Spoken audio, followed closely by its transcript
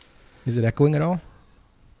Is it echoing at all?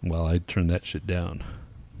 Well, I turned that shit down.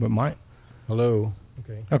 But my... Hello.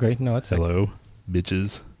 Okay. Okay, no, that's... Hello,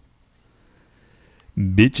 bitches.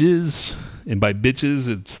 Bitches. And by bitches,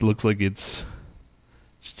 it looks like it's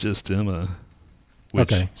just Emma.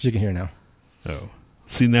 Okay, she can hear now. Oh.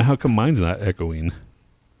 See, now how come mine's not echoing?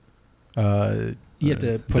 You have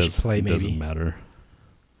to push play, maybe. Doesn't matter.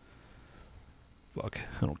 Fuck,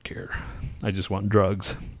 I don't care. I just want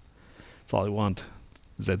drugs. That's all I want.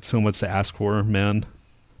 Is that so much to ask for, man?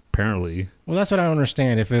 Apparently. Well, that's what I don't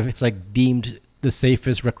understand. If it's like deemed the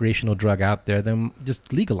safest recreational drug out there, then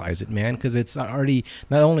just legalize it, man. Because it's already,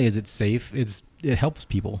 not only is it safe, it helps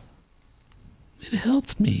people. It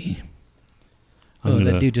helps me.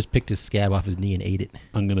 That dude just picked his scab off his knee and ate it.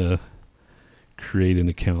 I'm going to create an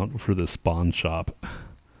account for the Spawn Shop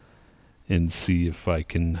and see if I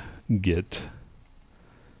can get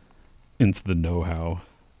into the know-how.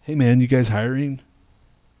 Hey, man, you guys hiring?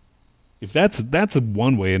 If that's a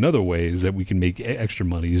one way. Another way is that we can make extra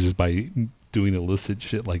money is just by doing illicit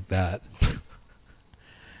shit like that.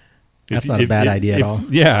 That's not a bad idea at all.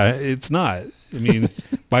 Yeah, it's not. I mean,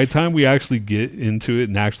 by the time we actually get into it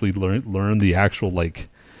and actually learn the actual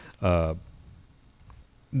the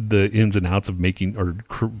ins and outs of making or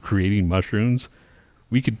creating mushrooms,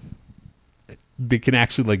 they can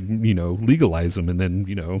actually legalize them and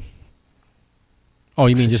then Oh,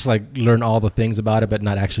 you mean just like learn all the things about it, but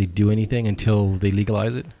not actually do anything until they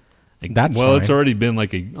legalize it? That's fine. It's already been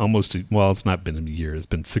it's not been a year. It's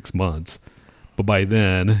been 6 months. But by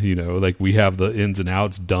then, we have the ins and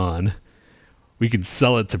outs done. We can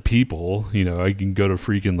sell it to people. I can go to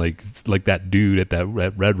freaking like that dude at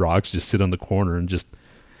Red Rocks, just sit on the corner and just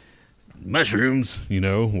mushrooms,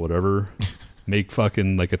 whatever. Make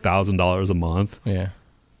fucking $1,000 a month. Yeah.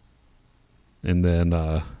 And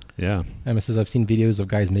then, yeah. Emma says, I've seen videos of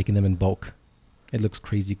guys making them in bulk. It looks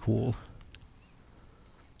crazy cool.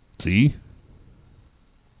 See?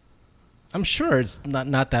 I'm sure it's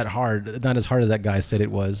not that hard. Not as hard as that guy said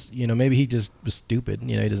it was. Maybe he just was stupid.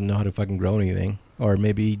 He doesn't know how to fucking grow anything. Or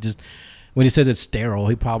maybe he just, when he says it's sterile,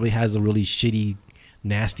 he probably has a really shitty,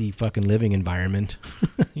 nasty fucking living environment.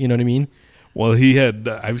 You know what I mean? Well,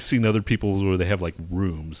 I've seen other people where they have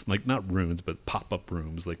rooms, not rooms, but pop-up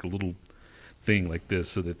rooms, like a little thing like this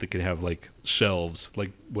so that they can have shelves,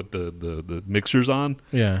 like what the mixer's on.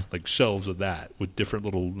 Yeah. Like shelves of that with different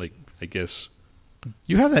little, I guess.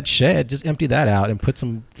 You have that shed, just empty that out and put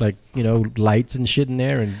some lights and shit in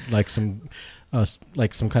there and some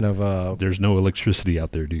kind of There's no electricity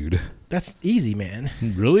out there, dude. That's easy, man.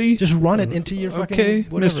 Really? Just run it into your fucking okay,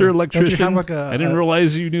 whatever. Mr. Electrician. Don't you have I didn't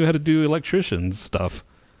realize you knew how to do electrician stuff.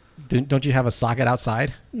 Don't you have a socket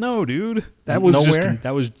outside? No, dude. That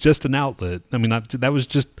was just an outlet. I mean, that was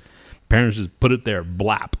just parents just put it there,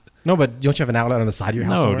 blap. No, but don't you have an outlet on the side of your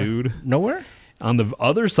house? No, somewhere? dude. Nowhere? On the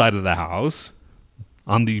other side of the house,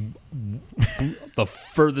 on the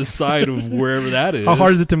furthest side of wherever that is. How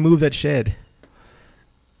hard is it to move that shed?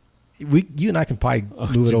 You and I can probably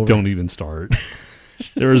move it over. Don't even start.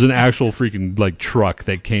 There was an actual freaking truck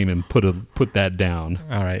that came and put that down.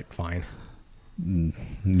 All right, fine. You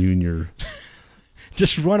and your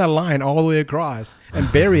just run a line all the way across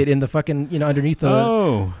and bury it in the fucking underneath the.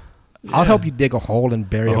 Oh, yeah. I'll help you dig a hole and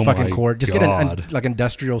bury a fucking cord. Just God. get an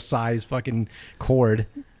industrial size fucking cord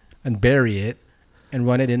and bury it and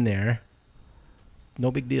run it in there. No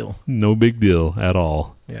big deal. No big deal at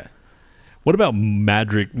all. Yeah. What about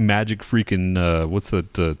magic freaking what's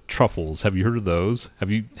that truffles? Have you heard of those? Have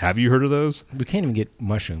you heard of those? We can't even get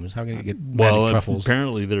mushrooms. How can you get magic truffles?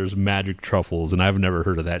 Apparently there's magic truffles, and I've never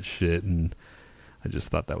heard of that shit, and I just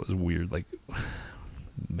thought that was weird.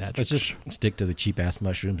 Magic. Let's just stick to the cheap ass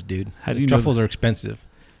mushrooms, dude. How do you truffles are expensive.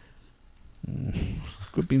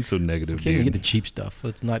 Quit being so negative, dude. Can't even get the cheap stuff.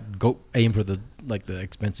 Let's not go aim for the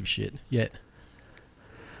expensive shit yet.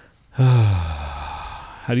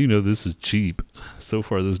 How do you know this is cheap? So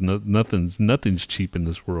far, there's nothing's cheap in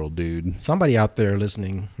this world, dude. Somebody out there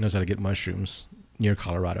listening knows how to get mushrooms near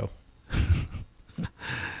Colorado.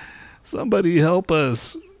 Somebody help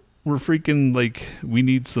us. We're freaking we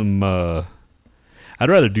need some. I'd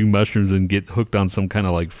rather do mushrooms than get hooked on some kind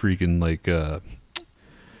of freaking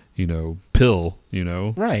pill.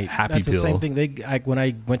 Right. Happy That's pill. The same thing. When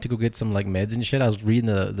I went to go get some meds and shit, I was reading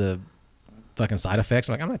the fucking side effects.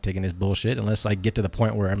 I'm not taking this bullshit unless I get to the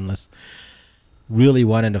point where I'm really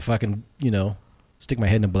wanting to fucking, stick my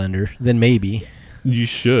head in a blender. Then maybe. You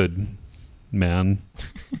should, man.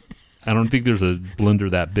 I don't think there's a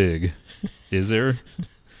blender that big. Is there?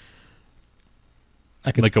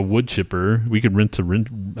 A wood chipper. We could rent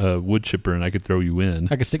a wood chipper and I could throw you in.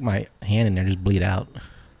 I could stick my hand in there and just bleed out.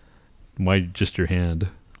 Why just your hand?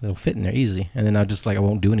 They'll fit in there easy. And then I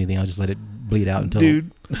won't do anything. I'll just let it bleed out until...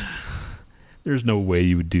 Dude, there's no way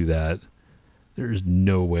you would do that. There's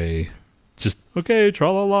no way. Just, okay,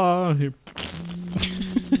 tra-la-la. Here.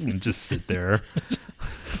 And just sit there.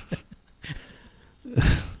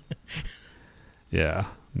 Yeah,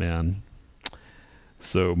 man.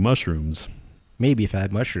 So, mushrooms. Maybe if I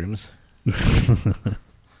had mushrooms. But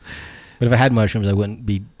if I had mushrooms, I wouldn't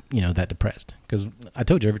be, that depressed. Because I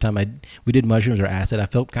told you, every time we did mushrooms or acid, I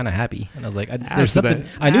felt kind of happy. And I was like, there's something.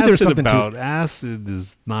 I knew there was something about to acid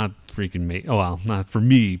is not freaking me. Oh, well, not for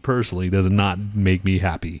me personally. Does not make me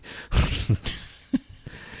happy.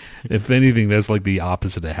 If anything, that's like the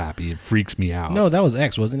opposite of happy. It freaks me out. No, that was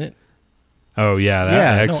X, wasn't it? Oh yeah,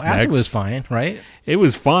 acid was fine, right? It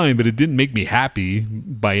was fine, but it didn't make me happy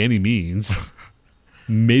by any means.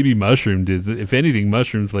 Maybe mushroom did. If anything,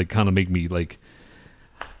 mushrooms kind of make me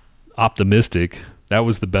optimistic. That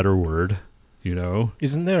was the better word,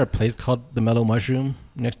 Isn't there a place called the Mellow Mushroom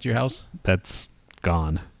next to your house? That's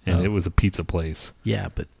gone, and it was a pizza place. Yeah,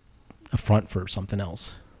 but a front for something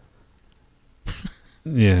else.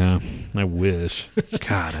 Yeah, I wish.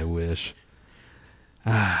 God, I wish.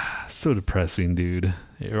 So depressing, dude.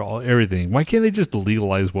 Everything. Why can't they just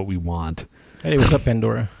legalize what we want? Hey, what's up,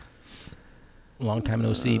 Pandora? Long time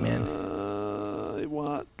no see, man. I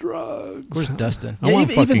want drugs. Where's Dustin? Yeah,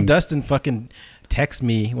 even Dustin fucking texts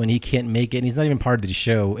me when he can't make it, and he's not even part of the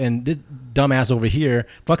show. And this dumbass over here,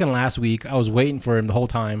 fucking last week, I was waiting for him the whole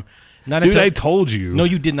time. Dude, I told you. No,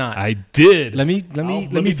 you did not. I did. Let me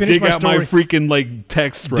finish dig my out story. my freaking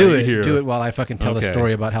text right here. Do it while I fucking tell the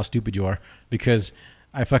story about how stupid you are. Because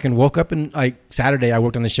I fucking woke up and Saturday I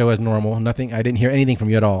worked on the show as normal. Nothing. I didn't hear anything from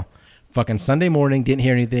you at all. Fucking Sunday morning, didn't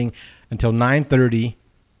hear anything until 9:30,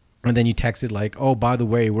 and then you texted oh, by the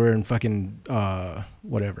way, we're in fucking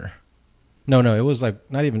whatever. No, it was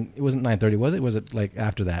not even. It wasn't 9:30, was it? Was it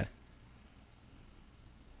after that?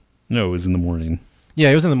 No, it was in the morning. Yeah,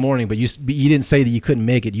 it was in the morning, but you didn't say that you couldn't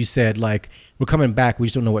make it. You said we're coming back. We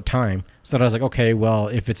just don't know what time. So I was like, okay, well,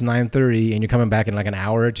 if it's 9:30 and you're coming back in an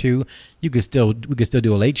hour or two, we could still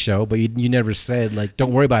do a late show. But you never said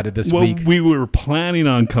don't worry about it this week. Well, we were planning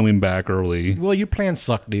on coming back early. Well, your plans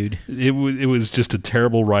suck, dude. It was just a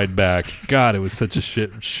terrible ride back. God, it was such a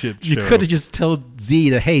shit show. You could have just told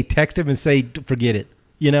Z to text him and say forget it.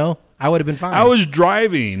 I would have been fine. I was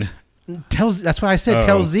driving. That's why I said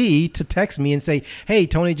tell Z to text me and say, hey,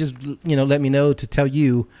 Tony just let me know to tell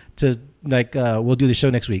you to we'll do the show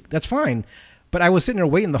next week. That's fine. But I was sitting there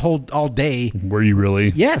waiting all day. Were you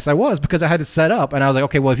really? Yes, I was, because I had to set up, and I was like,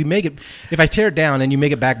 okay, well, if I tear it down and you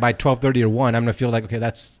make it back by 12:30 or 1, I'm gonna feel okay,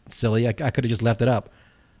 that's silly. I could have just left it up.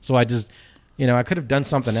 So I just I could have done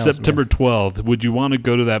something else. September 12th. Would you want to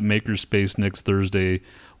go to that makerspace next Thursday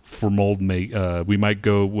for mold make? We might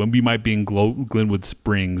go when we might be in Glenwood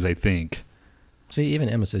Springs, I think. See, even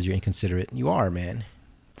Emma says you're inconsiderate. You are, man.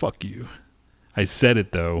 Fuck you. I said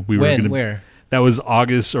it though. Where? That was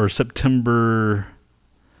August or September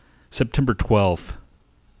 12th.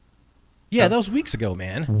 Yeah, that was weeks ago,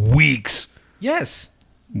 man. Weeks. Yes,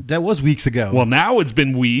 that was weeks ago. Well, now it's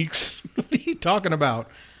been weeks. What are you talking about?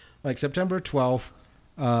 September 12th,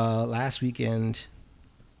 last weekend.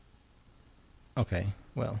 Okay,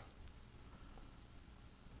 well.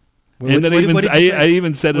 And then I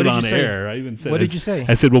even said it on air. I even said, what did you say?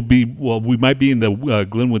 I said we might be in the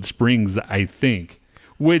Glenwood Springs, I think.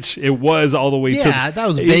 Which it was all the way to... Yeah, that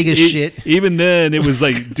was Vegas shit. Even then, it was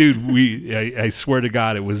dude, I swear to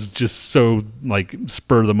God, it was just so,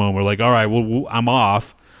 spur of the moment. We're like, all right, well, I'm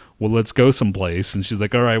off. Well, let's go someplace. And she's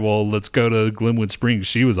like, all right, well, let's go to Glenwood Springs.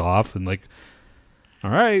 She was off. And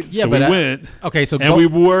all right. Yeah, so we went. Okay, so... And we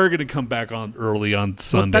were going to come back on early on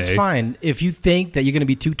Sunday. Well, that's fine. If you think that you're going to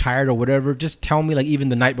be too tired or whatever, just tell me, even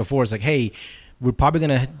the night before. It's hey... We're probably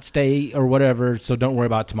gonna stay or whatever, so don't worry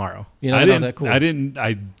about tomorrow.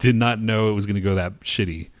 I did not know it was gonna go that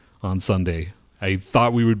shitty on Sunday. I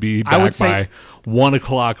thought we would be back by 1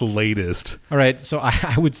 o'clock latest. All right, so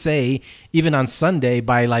I would say even on Sunday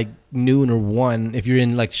by noon or 1, if you're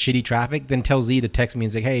in shitty traffic, then tell Z to text me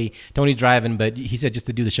and say, hey, Tony's driving, but he said just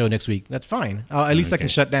to do the show next week. That's fine. At least I can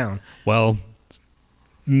shut down. Well,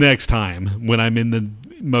 next time when I'm in the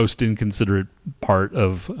most inconsiderate part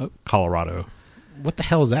of Colorado. What the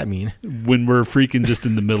hell does that mean? When we're freaking just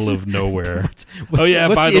in the middle of nowhere. What's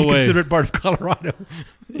by the way, inconsiderate part of Colorado?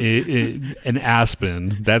 An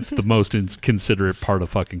Aspen. That's the most inconsiderate part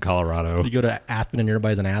of fucking Colorado. You go to Aspen and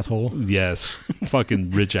everybody's an asshole? Yes.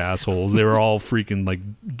 Fucking rich assholes. They were all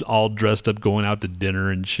freaking all dressed up going out to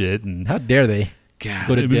dinner and shit. And how dare they? God,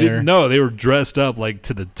 go to dinner. No, they were dressed up like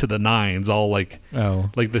to the nines, all like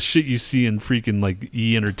like the shit you see in freaking like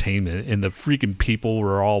E Entertainment, and the freaking people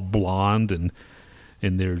were all blonde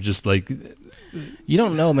and they're just like, you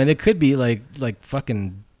don't know, man. It could be like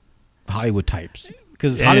fucking Hollywood types,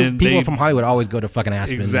 because people from Hollywood always go to fucking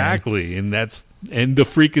Aspen. Exactly, man. and the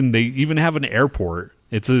freaking, they even have an airport.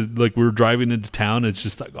 It's like we were driving into town. It's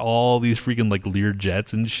just like all these freaking like Lear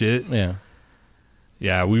jets and shit. Yeah.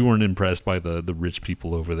 Yeah, we weren't impressed by the rich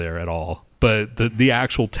people over there at all. But the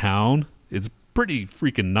actual town is pretty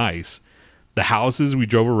freaking nice. The houses, we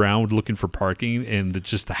drove around looking for parking, and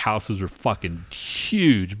the houses are fucking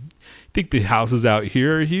huge. I think the houses out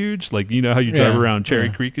here are huge. Like, you know how you drive around Cherry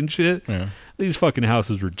Creek and shit? Yeah. These fucking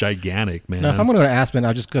houses were gigantic, man. Now, if I'm going to go to Aspen,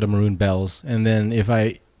 I'll just go to Maroon Bells. And then if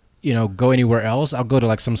I, go anywhere else, I'll go to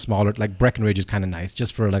like some smaller, like Breckenridge is kind of nice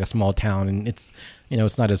just for like a small town. And it's,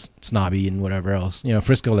 it's not as snobby and whatever else.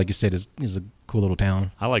 Frisco, like you said, is a cool little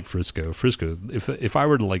town. I like Frisco. If I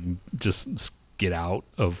were to like just get out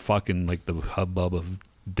of fucking like the hubbub of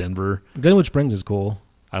Denver. Glenwood Springs is cool.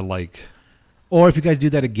 Or if you guys do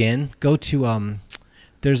that again, go to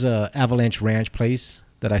there's a Avalanche Ranch place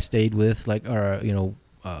that I stayed with, Heather,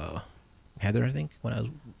 I think,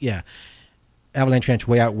 Avalanche Ranch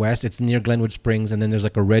way out west. It's near Glenwood Springs, and then there's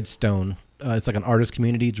like a Redstone. It's like an artist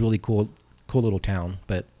community. It's really cool little town.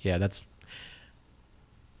 But yeah, that's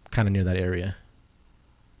kind of near that area.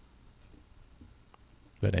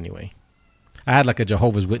 But anyway, I had like a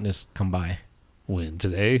Jehovah's Witness come by. When,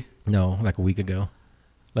 today? No, like a week ago.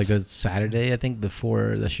 Like a Saturday, I think,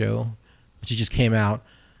 before the show. She just came out,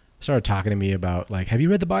 started talking to me about, like, have you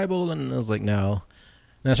read the Bible? And I was like, no.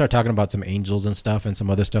 And I started talking about some angels and stuff and some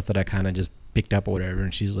other stuff that I kind of just picked up or whatever.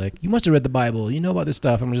 And she's like, you must have read the Bible. You know about this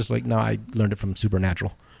stuff. I'm just like, no, I learned it from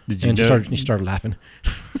Supernatural. She started laughing.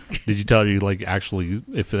 Did you tell her, like, actually,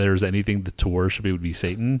 if there's anything to worship, it would be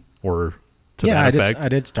Satan? Or to that effect? I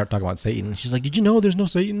did start talking about Satan. She's like, did you know there's no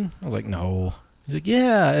Satan? I was like, no. He's like,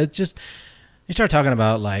 yeah, it's just... You start talking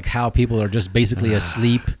about like how people are just basically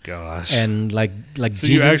asleep. Gosh. And like so Jesus.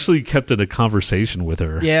 You actually kept in a conversation with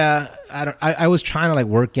her. Yeah, I was trying to like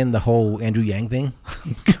work in the whole Andrew Yang thing,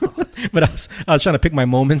 but I was trying to pick my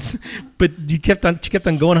moments. But she kept on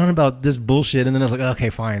going on about this bullshit, and then I was like, okay,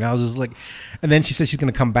 fine. I was just like, and then she said she's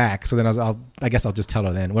gonna come back, so then I guess I'll just tell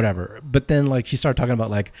her then, whatever. But then like she started talking about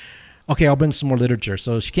like, okay, I'll bring some more literature.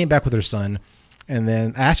 So she came back with her son. And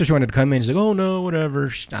then I asked her if she wanted to come in. She's like, oh, no,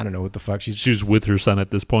 whatever. I don't know what the fuck. She was with her son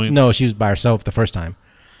at this point? No, she was by herself the first time.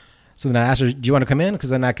 So then I asked her, do you want to come in? Because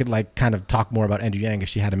then I could like kind of talk more about Andrew Yang if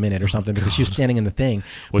she had a minute or something, because she was standing in the thing.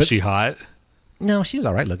 Was she hot? No, she was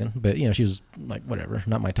all right looking. But, she was like, whatever,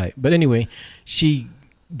 not my type. But anyway, she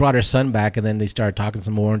brought her son back, and then they started talking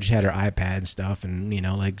some more. And she had her iPad and stuff. And,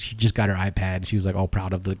 like she just got her iPad. And she was like all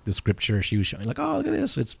proud of the scripture. She was showing like, oh, look at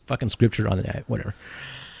this. It's fucking scripture on it, whatever.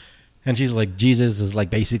 And she's like, Jesus is like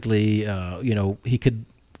basically, he could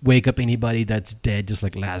wake up anybody that's dead, just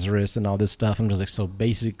like Lazarus and all this stuff. I'm just like, so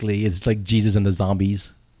basically it's like Jesus and the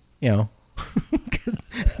zombies, that's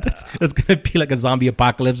going to be like a zombie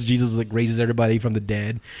apocalypse. Jesus like raises everybody from the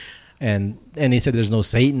dead. And he said there's no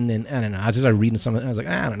Satan. And I don't know. I just started reading something. I was like,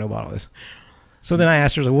 I don't know about all this. So then I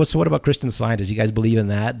asked her, so what about Christian Scientists? You guys believe in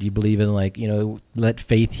that? Do you believe in like, let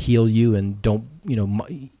faith heal you and don't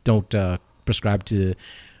prescribe to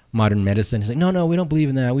modern medicine? He's like, no, we don't believe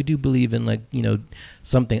in that. We do believe in like,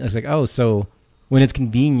 something. I was like, oh, so when it's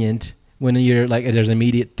convenient, when you're like, there's an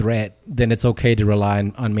immediate threat, then it's okay to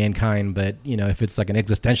rely on mankind. But, if it's like an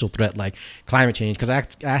existential threat, like climate change, because I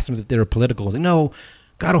asked them if they were political. I was like, no,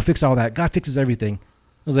 God will fix all that. God fixes everything.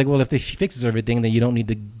 I was like, well, if he fixes everything, then you don't need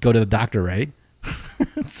to go to the doctor, right?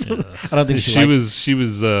 So, yeah. I don't think she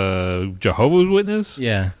was Jehovah's Witness.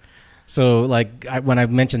 Yeah. So like when I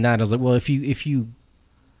mentioned that, I was like, well, if you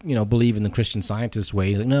believe in the Christian Scientist way.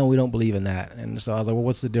 He's like, no, we don't believe in that. And so I was like, well,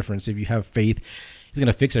 what's the difference? If you have faith, he's going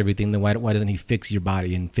to fix everything. Then why doesn't he fix your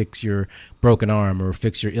body and fix your broken arm or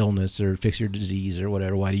fix your illness or fix your disease or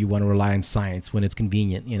whatever? Why do you want to rely on science when it's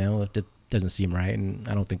convenient? It doesn't seem right. And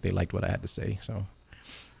I don't think they liked what I had to say. So,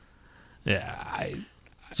 yeah.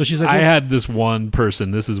 So she's like, I had this one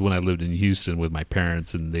person, this is when I lived in Houston with my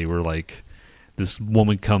parents, and they were like, this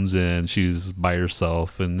woman comes in, she's by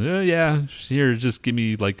herself, and here, just give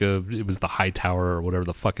me like it was the Hightower or whatever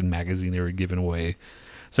the fucking magazine they were giving away.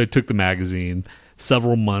 So I took the magazine.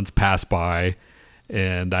 Several months passed by,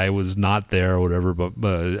 and I was not there or whatever,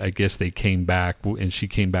 but I guess they came back, and she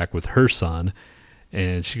came back with her son,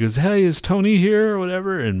 and she goes, hey, is Tony here or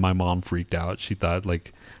whatever? And my mom freaked out. She thought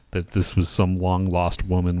like that this was some long lost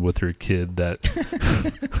woman with her kid that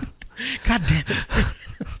God damn it.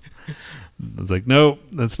 I was like, nope,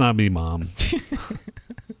 that's not me, Mom.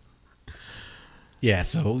 Yeah,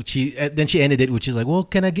 so then she ended it, which is like, well,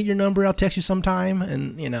 can I get your number? I'll text you sometime.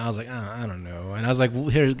 And, I was like, I don't know. And I was like, well,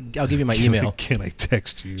 here, I'll give you my email. Can I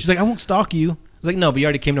text you? She's like, I won't stalk you. I was like, no, but you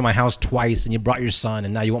already came to my house twice and you brought your son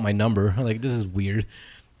and now you want my number. I was like, this is weird.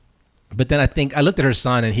 But then I looked at her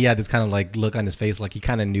son and he had this kind of like look on his face, like he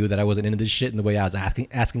kind of knew that I wasn't into this shit. And the way I was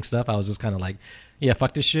asking stuff, I was just kind of like, yeah,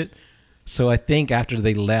 fuck this shit. So I think after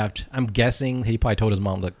they left, I'm guessing he probably told his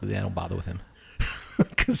mom, look, yeah, don't bother with him.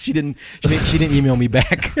 Because she didn't email me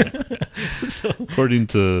back. So. According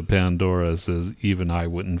to Pandora, it says even I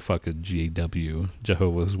wouldn't fuck a GAW,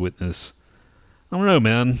 Jehovah's Witness. I don't know,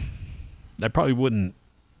 man. I probably wouldn't,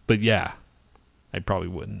 but yeah, I probably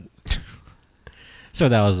wouldn't. So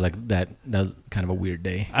that was like that was kind of a weird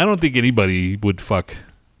day. I don't think anybody would fuck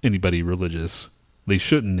anybody religious. They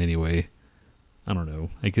shouldn't anyway. I don't know.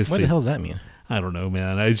 I guess what the hell does that mean? I don't know,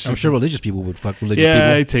 man. I'm sure religious people would fuck religious people.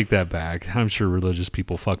 Yeah, I take that back. I'm sure religious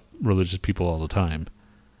people fuck religious people all the time.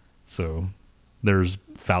 So there's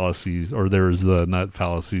fallacies, or there's not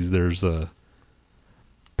fallacies, there's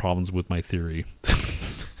problems with my theory.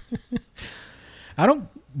 I don't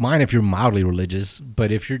mind if you're mildly religious, but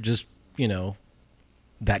if you're just,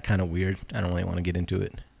 that kind of weird, I don't really want to get into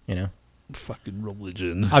it, Fucking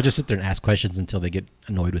religion. I'll just sit there and ask questions until they get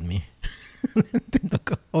annoyed with me. Then they'll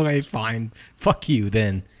go, okay, fine. Fuck you,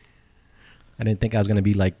 then. I didn't think I was going to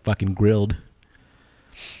be, like, fucking grilled.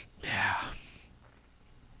 Yeah.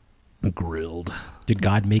 Grilled. Did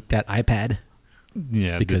God make that iPad?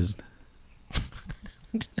 Yeah. Because...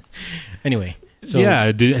 Anyway. So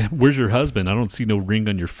yeah, where's your husband? I don't see no ring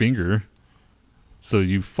on your finger. So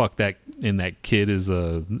you fuck that, and that kid is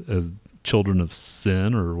a children of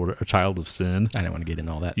sin, or a child of sin. I didn't want to get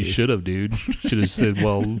into all that. You should have, dude. Should have said,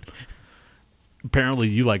 well... Apparently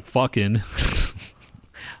you like fucking. I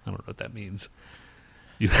don't know what that means.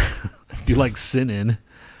 You like sinning.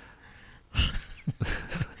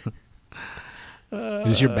 Is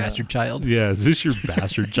this your bastard child? Yeah, is this your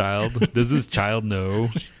bastard child? Does this child know?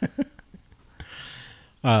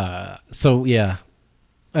 So, yeah.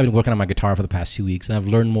 I've been working on my guitar for the past 2 weeks, and I've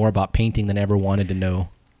learned more about painting than I ever wanted to know.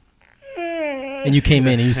 And you came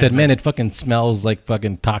in and you said, man, it fucking smells like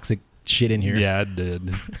fucking toxic shit in here. Yeah, it did.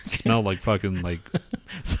 It smelled like fucking like.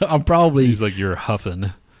 So I'm probably. He's like, you're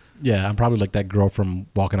huffing. Yeah, I'm probably like that girl from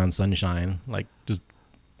Walking on Sunshine, like just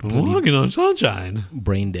Walking on Sunshine,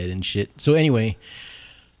 brain dead and shit. So anyway,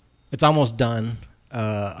 it's almost done.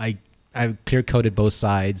 I clear coated both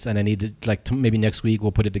sides, and I need to maybe next week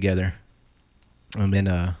we'll put it together, and then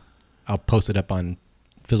I'll post it up on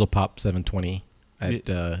FizzlePop720 at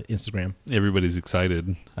Instagram. Everybody's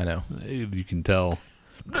excited. I know. You can tell.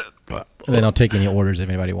 And then I'll take any orders if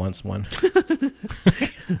anybody wants one.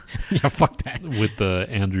 Yeah, fuck that. With the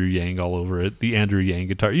Andrew Yang all over it. The Andrew Yang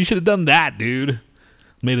guitar. You should have done that, dude.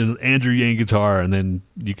 Made an Andrew Yang guitar, and then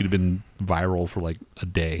you could have been viral for like a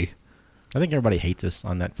day. I think everybody hates us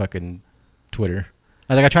on that fucking Twitter.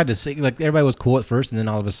 I tried to say, like, everybody was cool at first, and then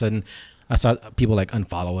all of a sudden I saw people like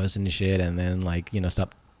unfollow us and shit, and then like,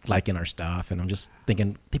 stop liking our stuff, and I'm just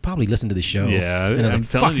thinking they probably listen to the show. Yeah, and I'm like,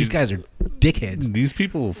 fuck, these guys are dickheads. These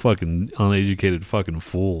people are fucking uneducated fucking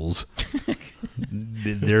fools.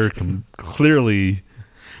 They're clearly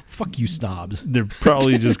fuck you snobs. They're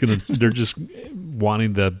probably just they're just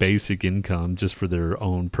wanting the basic income just for their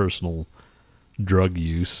own personal drug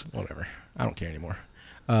use. Whatever, I don't care anymore.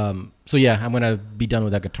 So yeah, I'm gonna be done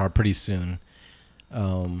with that guitar pretty soon,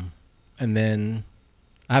 and then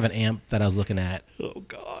I have an amp that I was looking at. Oh,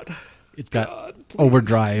 God. It's got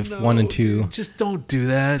overdrive 1 and 2. Dude, just don't do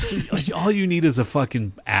that. All you need is a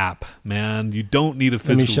fucking app, man. You don't need a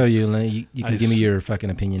physical... Let me show you. You can give me your fucking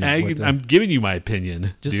opinion. I'm giving you my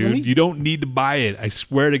opinion, dude. You don't need to buy it. I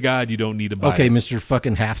swear to God, you don't need to buy it. Okay, Mr.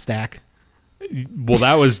 fucking half stack. Well,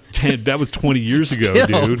 that was 20 years ago,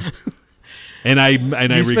 dude. And I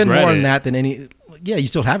regret it. You spend more on that than any... Yeah, you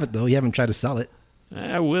still have it, though. You haven't tried to sell it.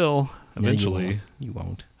 I will. Eventually. Yeah, you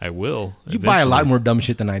won't. I will. You buy a lot more dumb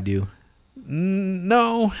shit than I do.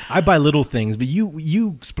 No. I buy little things, but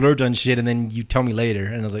you splurge on shit and then you tell me later.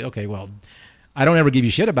 And I was like, okay, well, I don't ever give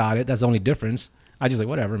you shit about it. That's the only difference. I just like,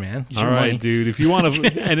 whatever, man. All right, money. Dude. If you want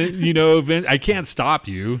to, and I can't stop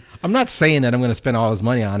you. I'm not saying that I'm going to spend all this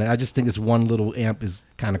money on it. I just think this one little amp is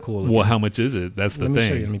kind of cool. Well, how much is it? That's the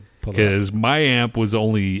thing. Because my amp was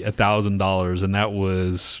only $1,000, and that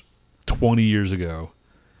was 20 years ago.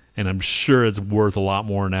 And I'm sure it's worth a lot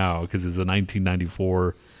more now because it's a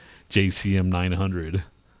 1994 JCM 900.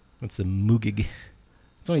 It's a Moogig.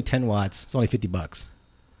 It's only 10 watts. It's only $50.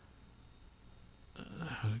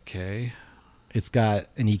 Okay. It's got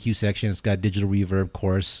an EQ section. It's got digital reverb,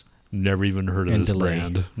 chorus, Never even heard of And this delay.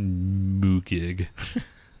 brand. Mookig.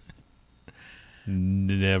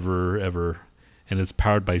 Never, ever. And it's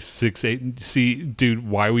powered by 6.8. See, dude,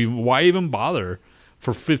 why even bother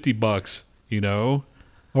for $50, you know?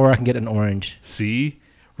 Or I can get an orange. See?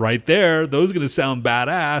 Right there, those are going to sound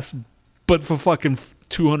badass, but for fucking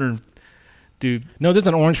 200, dude. No, there's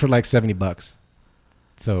an orange for like $70.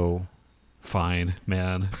 So Fine,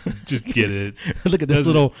 man. Just get it. look at this Those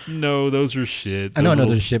little. No, those are shit. I know, Those they're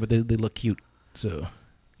little- shit, but they look cute. So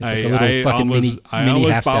it's I, like a little I fucking almost, mini I mini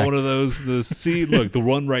almost half bought stack. one of those. See, look, the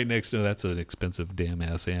one right next to that's an expensive damn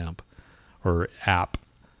ass amp or app.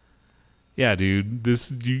 Yeah, dude.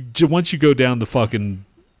 Once you go down the fucking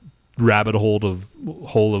rabbit hole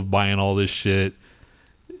of buying all this shit.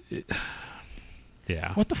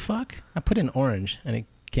 Yeah. What the fuck? I put in orange and it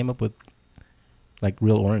came up with like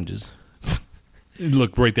real oranges.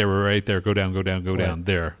 Look right there. Go down. What?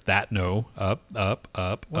 There. That no. Up, up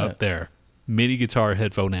What? there. MIDI guitar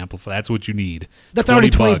headphone amplifier. That's what you need. That's already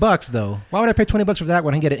 $20 though. Why would I pay $20 for that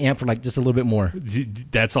when I can get an amp for like just a little bit more?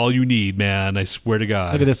 That's all you need, man. I swear to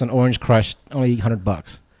God. Look at this, an orange crush, only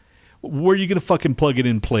 $100. Where are you gonna fucking plug it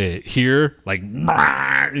in and play it? Here? Like in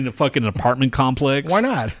a fucking apartment complex? Why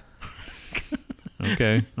not?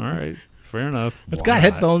 Okay. All right. Fair enough. It's Why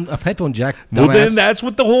got not? a headphone jack. Well, Dumbass. then that's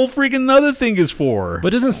what the whole freaking other thing is for. But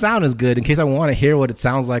it doesn't sound as good in case I want to hear what it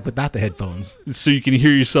sounds like without the headphones. So you can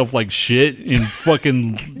hear yourself like shit in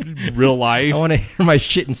fucking real life. I want to hear my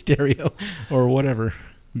shit in stereo or whatever.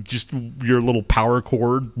 Just your little power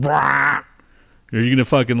cord. Are you gonna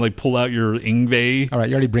fucking like pull out your Ingve? All right,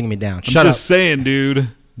 you're already bringing me down. I'm Shut just up. saying, dude.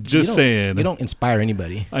 Just You saying. don't inspire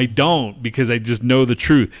anybody. I don't, because I just know the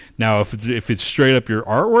truth. Now, if it's straight up your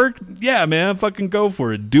artwork, yeah, man, fucking go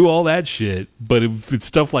for it. Do all that shit. But if it's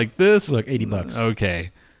stuff like this, Look, $80.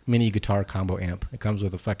 okay. Mini guitar combo amp. It comes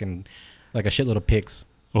with a fucking like a shitload of picks.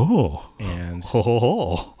 Oh. And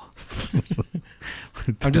Oh.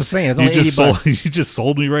 I'm just saying, it's only $80. You just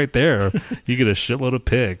sold me right there. You get a shitload of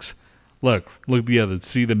picks. Look the other.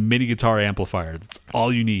 See the mini guitar amplifier. That's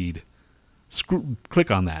all you need.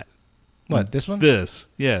 Click on that. What, this one? This,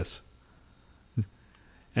 yes.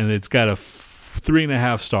 And it's got a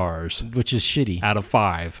 3.5 stars Which is shitty. out of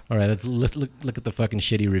 5. All right, let's look at the fucking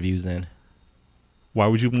shitty reviews then. Why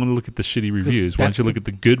would you want to look at the shitty reviews? Why don't that's you look at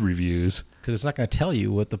the good reviews? Because it's not going to tell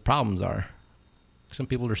you what the problems are. Some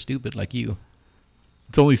people are stupid like you.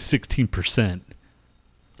 It's only 16%.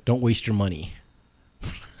 Don't waste your money.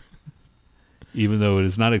 Even though it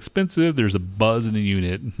is not expensive, there's a buzz in the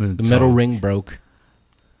unit. The metal ring broke.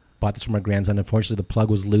 Bought this from my grandson. Unfortunately, the plug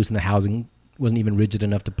was loose and the housing wasn't even rigid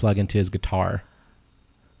enough to plug into his guitar.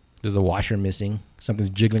 There's a washer missing. Something's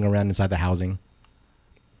jiggling around inside the housing.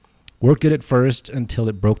 Worked good at first until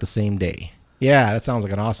it broke the same day. Yeah, that sounds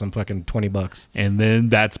like an awesome fucking $20. And then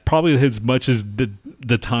that's probably as much as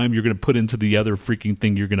the time you're going to put into the other freaking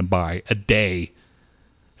thing you're going to buy. A day.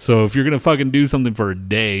 So if you're going to fucking do something for a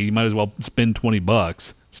day, you might as well spend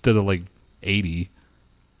 $20 instead of like 80.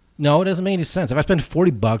 No, it doesn't make any sense. If I spend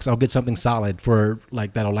 $40, I'll get something solid for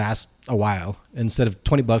like that'll last a while. Instead of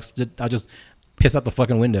 $20, I'll just piss out the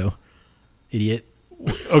fucking window. Idiot.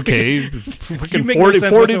 Okay, fucking make no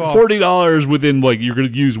sense whatsoever. $40 within like you're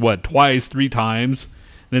going to use what twice, 3 times, and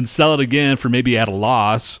then sell it again for maybe at a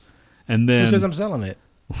loss, and then Who says I'm selling it?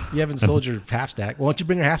 You haven't sold your half stack. Well, why don't you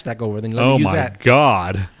bring your half stack over? Then let oh me use my that.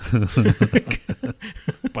 god,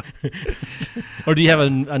 Or do you have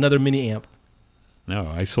another mini amp? no,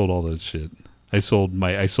 I sold all those shit. I sold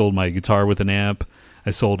my guitar with an amp. I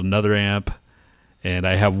sold another amp, and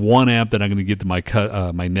I have one amp that I'm going to give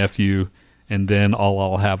to my nephew. And then all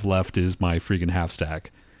I'll have left is my freaking half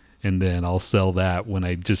stack. And then I'll sell that when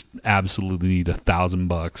I just absolutely need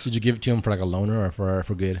 $1,000. Did you give it to him for like a loaner or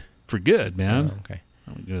for good? For good, man. Oh, okay.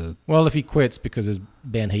 I'm good. Well, if he quits because his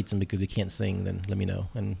band hates him because he can't sing, then let me know.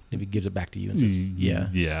 And if he gives it back to you and says, yeah.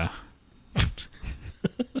 Yeah.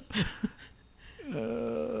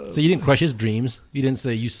 So you didn't crush his dreams. You didn't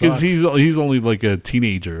say you suck. Because he's only like a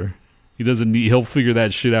teenager. He doesn't need. He'll figure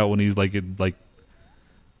that shit out when he's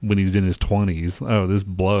when he's in his 20s. Oh, this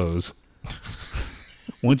blows.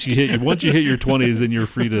 Once you hit your 20s, then you're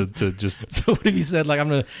free to just. So what if he said like I'm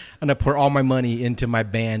gonna pour all my money into my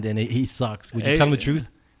band and he sucks? Would you tell him the truth?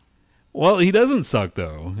 Well, he doesn't suck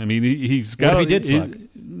though. I mean, he's got. What if he did suck?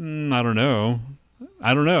 I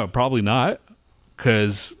don't know. Probably not.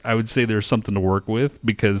 Because I would say there's something to work with.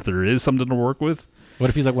 Because there is something to work with.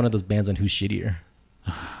 What if he's like one of those bands on Who's Shittier?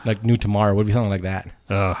 Like New Tomorrow. What if he's something like that?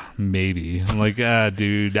 Maybe. I'm like,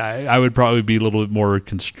 dude, I would probably be a little bit more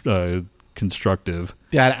constructive.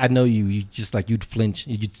 Yeah, I know you. You just like you'd flinch.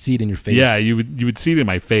 You'd see it in your face. Yeah, you would see it in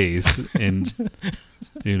my face, and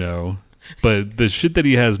you know. But the shit that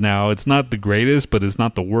he has now, it's not the greatest, but it's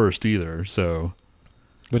not the worst either. So,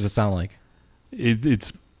 what does it sound like?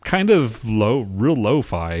 It's kind of real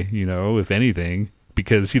lo-fi, you know, if anything,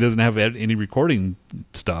 because he doesn't have any recording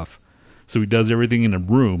stuff. So he does everything in a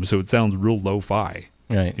room, so it sounds real lo-fi,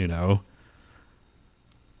 right? You know.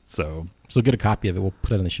 So get a copy of it. We'll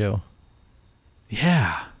put it on the show.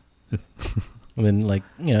 Yeah. And then, like,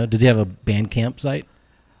 you know, does he have a Bandcamp site?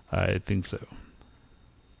 I think so.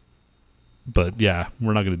 But yeah,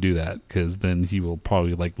 we're not going to do that because then he will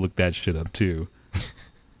probably like look that shit up too.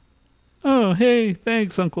 Oh, hey,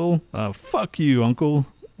 thanks, Uncle. Fuck you, Uncle.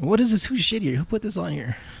 What is this? Who's shit here? Who put this on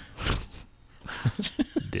here?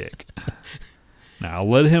 Dick. Now,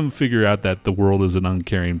 let him figure out that the world is an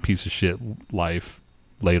uncaring piece of shit life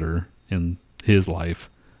later in his life.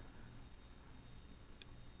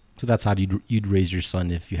 So that's how you'd raise your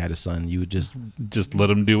son if you had a son. You would just let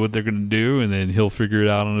him do what they're going to do, and then he'll figure it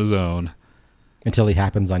out on his own. Until he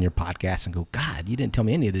happens on your podcast and go, God, you didn't tell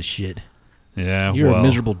me any of this shit. Yeah, You're a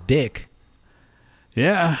miserable dick.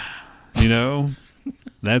 Yeah, you know,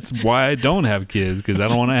 that's why I don't have kids, because I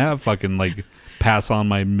don't want to have fucking, like, pass on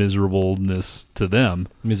my miserableness to them.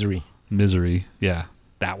 Misery, yeah,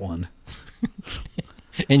 that one.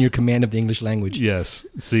 And your command of the English language. Yes,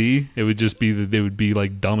 see? It would just be that they would be,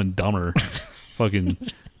 like, Dumb and Dumber. Fucking...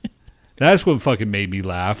 That's what fucking made me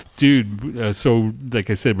laugh. Dude, so,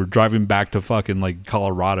 like I said, we're driving back to fucking, like,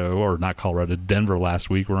 Colorado, or not Colorado, Denver last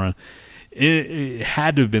week. We're on... It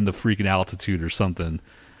had to have been the freaking altitude or something.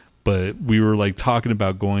 But we were, like, talking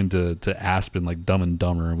about going to Aspen, like, Dumb and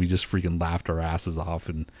Dumber, and we just freaking laughed our asses off.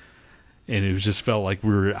 And it just felt like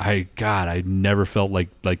we were... I never felt like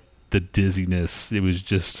the dizziness. It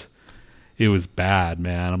was bad,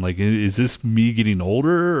 man. I'm like, is this me getting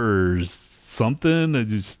older, or something?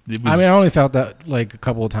 I only felt that like a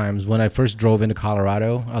couple of times when I first drove into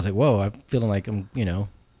Colorado. I was like, whoa, I'm feeling like I'm, you know,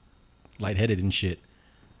 lightheaded and shit.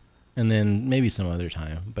 And then maybe some other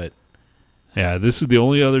time, but yeah, this is the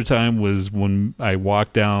only other time was when I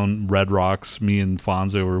walked down Red Rocks. Me and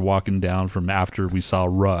Fonzo were walking down from after we saw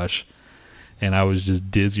Rush, and I was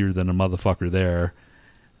just dizzier than a motherfucker there.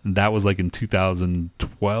 And that was like in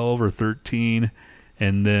 2012 or 13.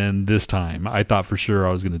 And then this time, I thought for sure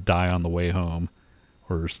I was going to die on the way home.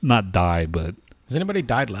 Or not die, but... Has anybody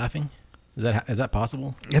died laughing? Is that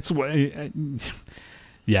possible? It's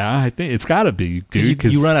yeah, I think it's got to be, dude.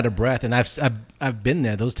 You run out of breath, and I've been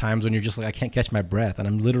there those times when you're just like, I can't catch my breath, and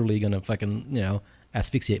I'm literally going to fucking, you know,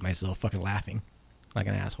 asphyxiate myself fucking laughing like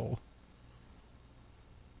an asshole.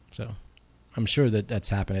 So, I'm sure that's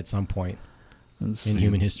happened at some point in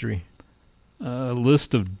human history. A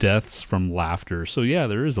list of deaths from laughter. So, yeah,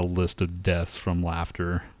 there is a list of deaths from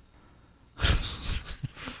laughter.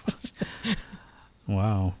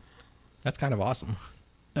 Wow. That's kind of awesome.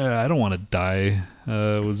 I don't want to die.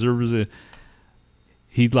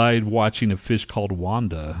 He lied watching a fish called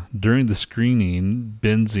Wanda. During the screening,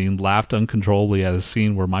 Benzine laughed uncontrollably at a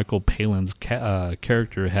scene where Michael Palin's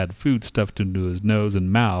character had food stuffed into his nose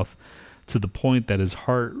and mouth, to the point that his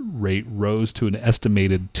heart rate rose to an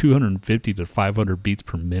estimated 250 to 500 beats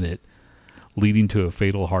per minute, leading to a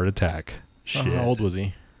fatal heart attack. Shit. How old was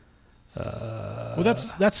he? Well,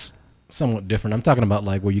 that's somewhat different. I'm talking about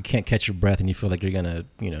like where you can't catch your breath and you feel like you're gonna,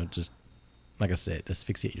 you know, just like I said,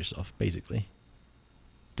 asphyxiate yourself, basically.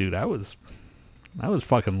 Dude, I was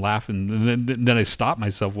fucking laughing, and then I stopped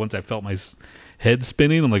myself once I felt my head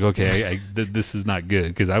spinning. I'm like, okay, this is not good,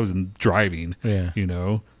 because I was driving. Yeah, you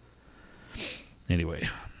know. Anyway,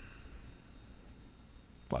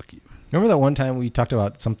 fuck you. Remember that one time we talked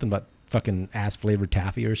about something about fucking ass flavored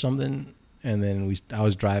taffy or something, and then I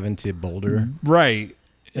was driving to Boulder, right?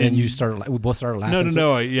 And we both started laughing.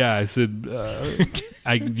 No. I said,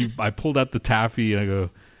 I pulled out the taffy and I go,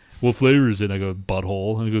 what flavor is it? And I go,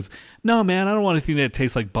 butthole. And he goes, no, man, I don't want anything that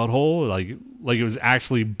tastes like butthole. Like it was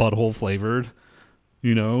actually butthole flavored,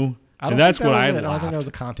 you know? And that's what I laughed. I don't think that was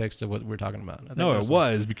the context of what we're talking about. No, it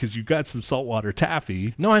was because you got some saltwater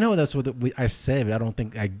taffy. No, I know that's what I said, but I don't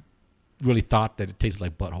think I really thought that it tasted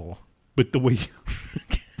like butthole. But the way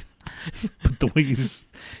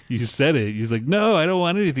you said it, you're like, no, I don't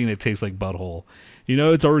want anything that tastes like butthole. You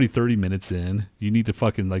know, it's already 30 minutes in. You need to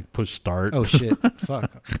fucking like push start. Oh shit!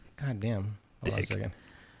 Fuck! God damn! Hold on a second.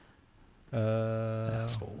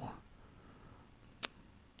 Asshole.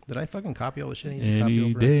 Did I fucking copy all the shit?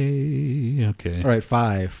 Any day. Okay. All right.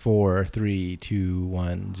 5, 4, 3, 2,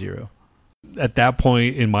 1, 0. At that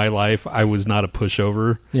point in my life, I was not a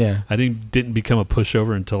pushover. Yeah. I didn't become a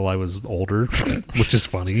pushover until I was older, which is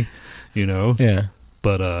funny, you know. Yeah.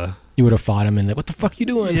 But you would have fought him and like, what the fuck you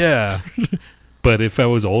doing? Yeah. But if I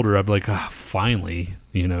was older, I'd be like, finally,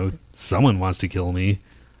 someone wants to kill me.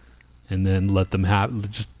 And then let them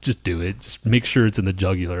just do it. Just make sure it's in the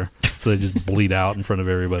jugular so they just bleed out in front of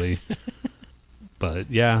everybody.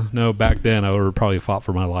 But yeah, no, back then I would have probably fought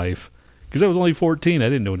for my life. Because I was only 14. I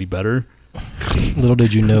didn't know any better. Little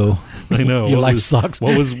did you know. I know. Your life sucks.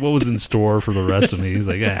 What was in store for the rest of me? He's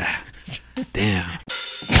like, damn.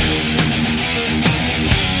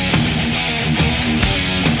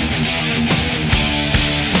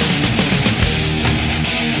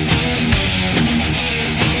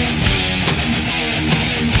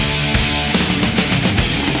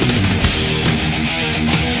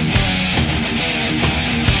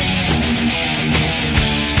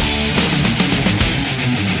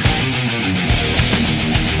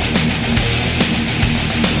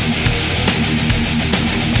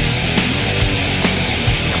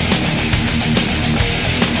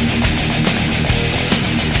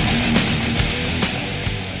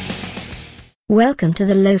 Welcome to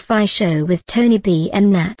the Lo-Fi Show with Tony B and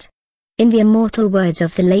Nat. In the immortal words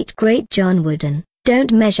of the late great John Wooden,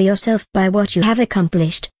 don't measure yourself by what you have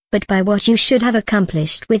accomplished, but by what you should have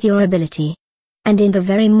accomplished with your ability. And in the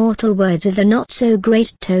very mortal words of the not so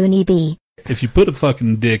great Tony B. If you put a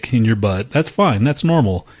fucking dick in your butt, that's fine, that's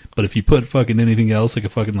normal. But if you put fucking anything else, like a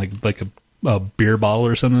fucking like a beer bottle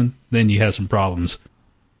or something, then you have some problems.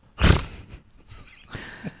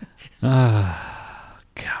 God.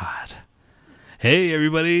 Hey,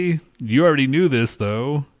 everybody. You already knew this,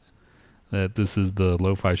 though, that this is the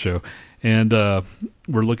Lo-Fi Show. And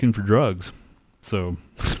we're looking for drugs. So,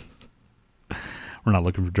 we're not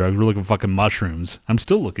looking for drugs. We're looking for fucking mushrooms. I'm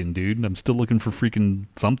still looking, dude. I'm still looking for freaking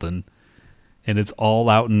something. And it's all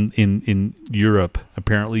out in Europe.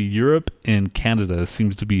 Apparently, Europe and Canada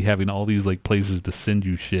seems to be having all these like places to send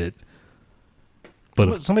you shit.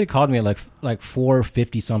 But somebody called me at like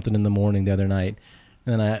 4:50 something in the morning the other night.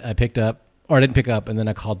 And then I picked up. Or I didn't pick up, and then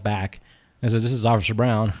I called back. And I said, "This is Officer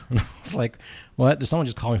Brown." And I was like, "What? Did someone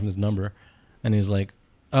just call me from this number?" And he's like,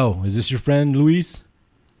 "Oh, is this your friend Luis?"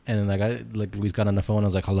 And then Luis got on the phone. I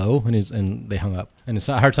was like, "Hello," and they hung up. And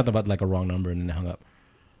I heard something about like a wrong number, and then they hung up.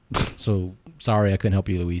 So sorry, I couldn't help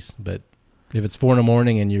you, Luis. But if it's 4 a.m.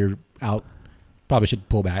 and you're out, probably should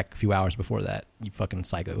pull back a few hours before that. You fucking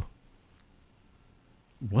psycho.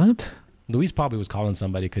 What? Luis probably was calling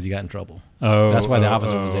somebody because he got in trouble. Oh, that's why the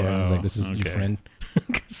officer was there. And I was like, "This is your friend."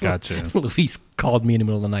 Gotcha. Luis called me in the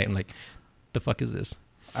middle of the night and like, "The fuck is this?"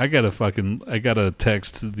 I got a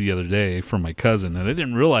text the other day from my cousin, and I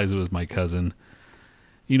didn't realize it was my cousin.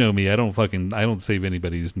 You know me, I don't save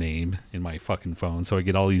anybody's name in my fucking phone, so I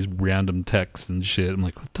get all these random texts and shit. I'm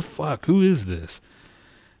like, what the fuck? Who is this?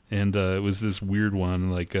 And it was this weird one,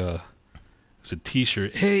 like it was a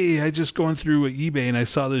t-shirt. Hey, I just going through eBay and I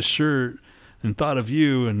saw this shirt and thought of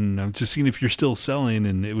you, and I'm just seeing if you're still selling.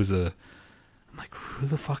 And it was I'm like, who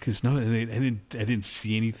the fuck is no? And I didn't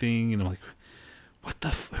see anything, and I'm like, what the?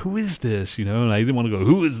 Who is this? And I didn't want to go,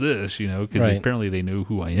 who is this? Because apparently they knew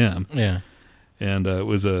who I am. Yeah. And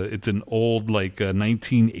it's an old like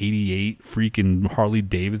 1988 freaking Harley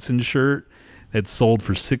Davidson shirt that sold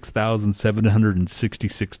for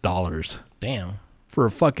 $6,766. Damn. For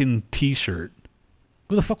a fucking t-shirt.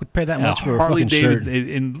 Who the fuck would pay that much for Harley a fucking shirt?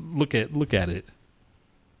 And look at it.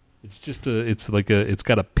 It's just it's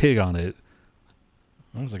got a pig on it.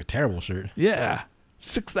 That was like a terrible shirt. Yeah,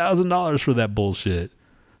 $6,000 for that bullshit.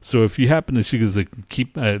 So if you happen to see, because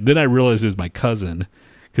then I realized it was my cousin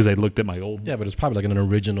because I looked at my old. Yeah, but it's probably like an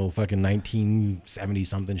original fucking 1970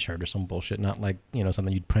 something shirt or some bullshit, not like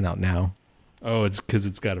something you'd print out now. Oh, it's because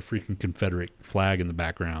it's got a freaking Confederate flag in the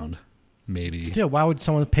background. Maybe. Still, why would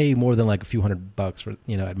someone pay more than like a few $100 for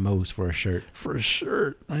at most for a shirt? For a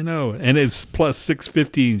shirt, I know, and it's plus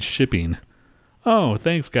 $6.50 shipping. Oh,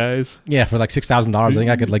 thanks, guys. Yeah, for like $6,000, I think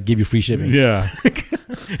I could like give you free shipping. Yeah.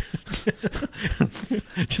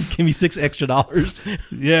 Just give me $6 extra.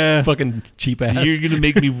 Yeah. Fucking cheap ass. You're gonna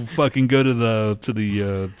make me fucking go to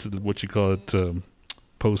the what you call it,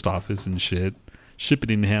 post office and shit.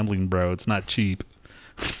 Shipping and handling, bro. It's not cheap.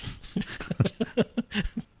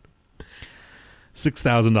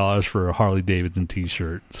 $6,000 for a Harley Davidson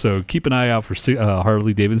t-shirt. So keep an eye out for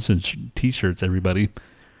Harley Davidson t-shirts, everybody,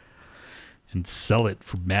 and sell it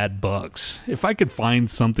for mad bucks. If I could find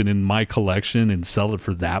something in my collection and sell it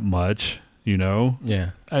for that much,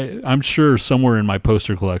 yeah, I'm sure somewhere in my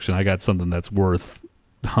poster collection I got something that's worth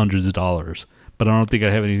hundreds of dollars, but I don't think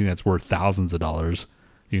I have anything that's worth thousands of dollars.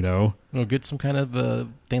 Well, get some kind of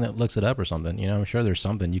thing that looks it up or something. I'm sure there's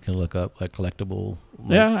something you can look up, like collectible,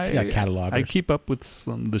 catalog. I keep up with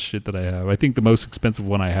some of the shit that I have. I think the most expensive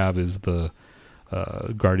one I have is the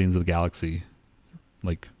Guardians of the Galaxy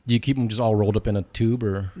Like, Do you keep them just all rolled up in a tube,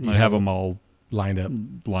 or I have them all lined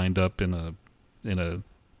up in a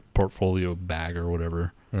portfolio bag or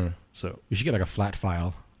whatever. So you should get like a flat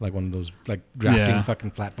file, like one of those like drafting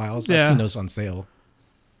fucking flat files. I've seen those on sale.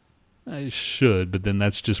 I should, but then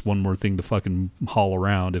that's just one more thing to fucking haul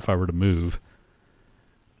around if I were to move.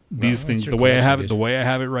 These things, the way I have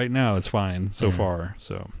it right now, it's fine so far.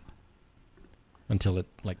 So until it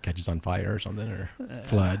like catches on fire or something, or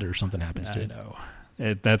flood or something happens to it. I know.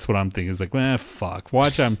 That's what I'm thinking. It's like, fuck.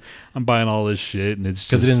 Watch, I'm buying all this shit, and it's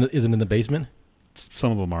because just it isn't in the basement.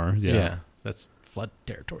 Some of them are, yeah. That's flood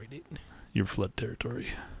territory, dude. Your flood territory.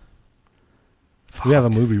 Fuck. We have a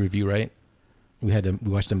movie review, right? We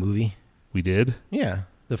watched a movie. We did? Yeah,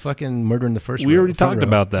 the fucking Murder in the First Row. We already talked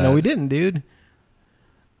about that. No, we didn't, dude.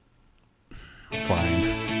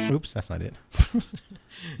 Fine. Oops, that's not it.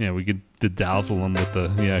 Yeah, we could dazzle them with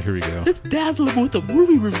the... Yeah, here we go. Let's dazzle them with a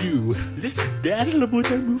movie review. Let's dazzle them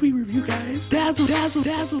with our movie review, guys. Dazzle, dazzle,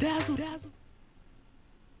 dazzle, dazzle, dazzle.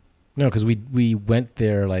 No, because we went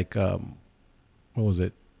there like, what was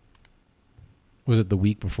it? Was it the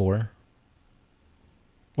week before?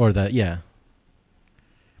 Or that, yeah.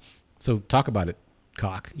 So talk about it,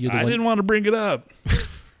 cock. You're the I one. didn't want to bring it up.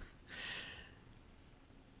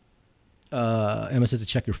 Emma says to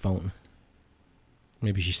check your phone.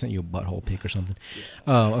 Maybe she sent you a butthole pic or something.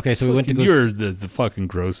 Oh, okay. So we went to go. You're the fucking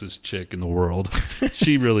grossest chick in the world.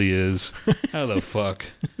 She really is. How the fuck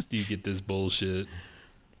do you get this bullshit?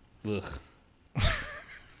 Ugh.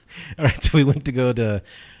 All right. So we went to go to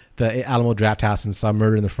the Alamo Draft House and saw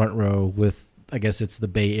Murder in the Front Row with, I guess it's the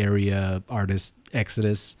Bay Area artists,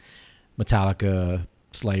 Exodus, Metallica,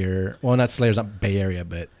 Slayer. Well, not Slayer's not Bay Area,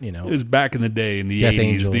 but you know, it was back in the day in the Death 80s,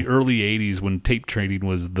 Angel. the early 80s when tape trading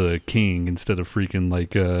was the king instead of freaking like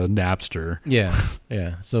Napster. Yeah,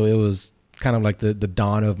 yeah. So it was kind of like the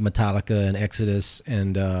dawn of Metallica and Exodus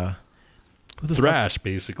and thrash,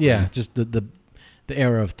 basically. Yeah, just the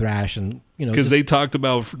era of thrash, and you know, because they talked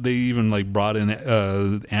about, they even like brought in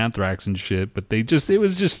Anthrax and shit, but it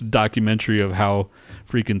was just a documentary of how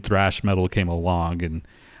freaking thrash metal came along, and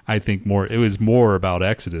I think it was more about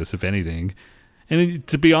Exodus, if anything. And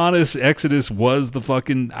to be honest, Exodus was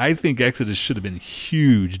I think Exodus should have been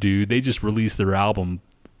huge, dude. They just released their album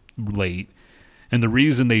late. And the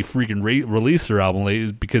reason they freaking released their album late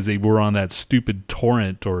is because they were on that stupid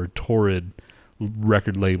Torrent or Torrid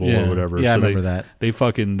record label or whatever. Yeah, so I remember that.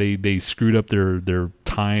 They screwed up their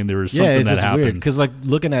time. There was something that happened. Because like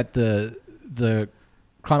looking at the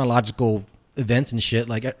chronological events and shit,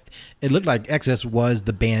 like it looked like Exodus was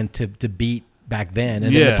the band to beat back then,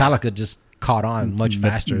 and then Metallica just caught on much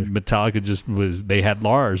faster. Metallica just was. They had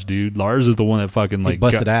Lars, dude. Lars is the one that fucking like he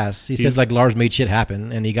busted ass. He says like Lars made shit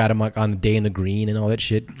happen, and he got him like on the Day in the Green and all that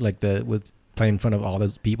shit, like with playing in front of all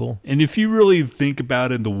those people. And if you really think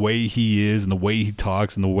about it, the way he is and the way he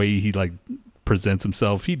talks and the way he like presents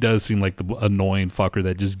himself, he does seem like the annoying fucker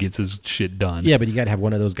that just gets his shit done. Yeah, but you got to have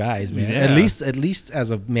one of those guys, man. Yeah. At least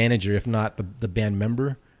as a manager, if not the band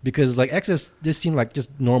member, because like Exodus just seem like just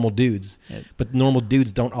normal dudes, but normal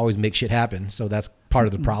dudes don't always make shit happen. So that's part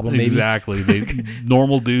of the problem. Maybe. Exactly, they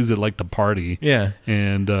normal dudes that like to party. Yeah,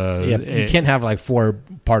 and you can't have like 4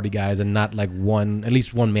 party guys and not like at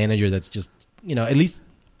least one manager that's just, you know, at least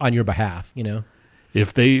on your behalf, you know.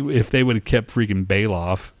 If they would have kept freaking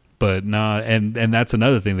Bailoff. But nah, and that's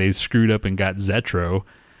another thing. They screwed up and got Zetro,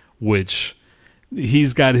 which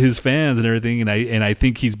he's got his fans and everything, and I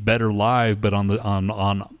think he's better live, but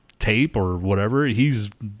on tape or whatever,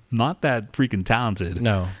 he's not that freaking talented.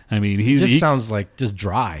 No, I mean he sounds like just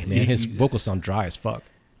dry, man. His vocals sound dry as fuck.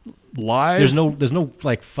 Live, there's no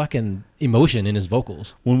like fucking emotion in his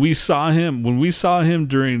vocals. When we saw him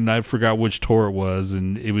during, I forgot which tour it was,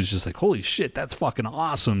 and it was just like, holy shit, that's fucking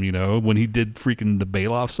awesome, you know, when he did freaking the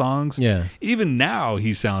Bailoff songs. Yeah. Even now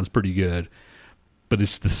he sounds pretty good, but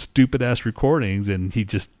it's the stupid ass recordings, and he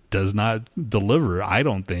just does not deliver, I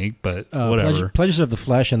don't think, but whatever. Pleasures of the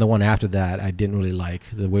Flesh and the one after that I didn't really like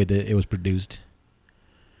the way that it was produced.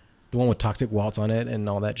 The one with Toxic Waltz on it and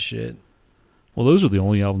all that shit. Well, those are the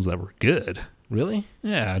only albums that were good. Really?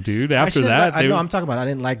 Yeah, dude. After that, I know. I'm talking about. I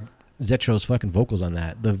didn't like Zetro's fucking vocals on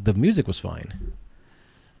that. The music was fine.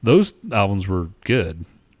 Those albums were good,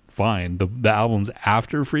 fine. The albums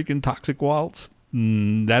after freaking Toxic Waltz,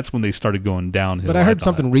 that's when they started going downhill. But I heard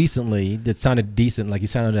something recently that sounded decent. Like he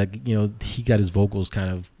sounded like, you know, he got his vocals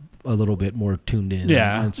kind of a little bit more tuned in.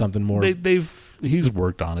 Yeah, and something more. He's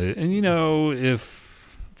worked on it, and you know,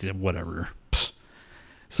 if whatever.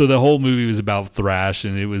 So the whole movie was about thrash,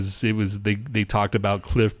 and they talked about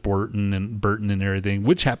Cliff Burton and everything,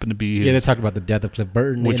 which happened to be his, they talked about the death of Cliff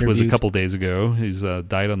Burton, which was a couple days ago. He's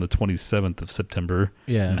died on the 27th of September,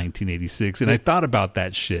 1986. And I thought about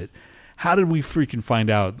that shit. How did we freaking find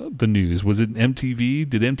out the news? Was it MTV?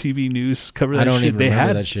 Did MTV News cover that shit? I don't even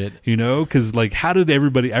remember that shit. You know, because like, how did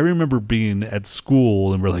everybody? I remember being at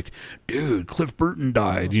school and we're like, dude, Cliff Burton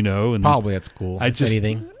died. You know, and probably at school.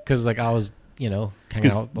 Anything, because like I was.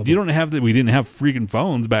 Hanging out. You don't have that. We didn't have freaking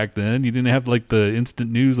phones back then. You didn't have like the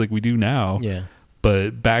instant news like we do now. Yeah.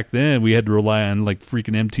 But back then we had to rely on like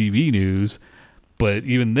freaking MTV News. But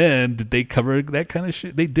even then, did they cover that kind of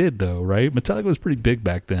shit? They did though, right? Metallica was pretty big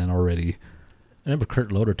back then already. I remember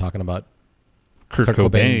Kurt Loder talking about Kurt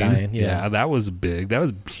Cobain dying. Yeah, that was big. That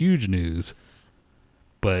was huge news.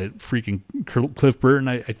 But freaking Cliff Burton,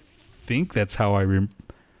 I think that's how I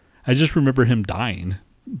just remember him dying.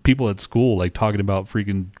 People at school like talking about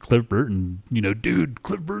freaking Cliff Burton. You know, dude,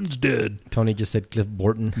 Cliff Burton's dead. Tony just said Cliff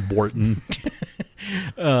Borton.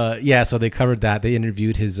 Yeah, so they covered that. They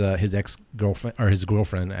interviewed his ex-girlfriend, or his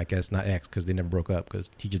girlfriend, I guess, not ex, because they never broke up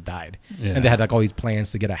because he just died. Yeah. And they had like all these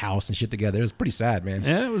plans to get a house and shit together. It was pretty sad, man.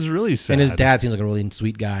 Yeah, it was really sad. And his dad seems like a really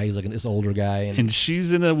sweet guy. He's like this older guy. And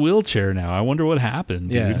she's in a wheelchair now. I wonder what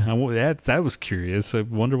happened. Dude. Yeah. That was curious. I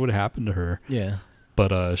wonder what happened to her. Yeah.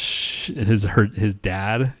 But his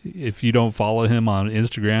dad, if you don't follow him on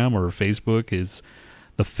Instagram or Facebook, is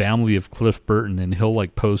the family of Cliff Burton, and he'll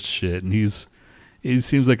like post shit, and he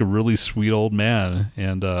seems like a really sweet old man.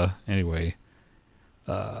 And anyway,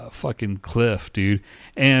 fucking Cliff, dude.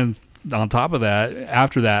 And on top of that,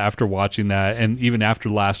 after watching that, and even after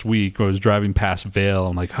last week, I was driving past Vale.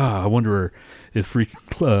 I'm like, I wonder if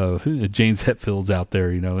freaking James Hetfield's out there,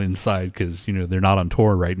 inside, because they're not on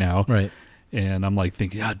tour right now, right? And I'm like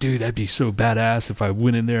thinking, dude, that'd be so badass if I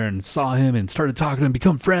went in there and saw him and started talking to him,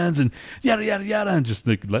 become friends, and yada, yada, yada, and just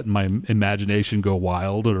like letting my imagination go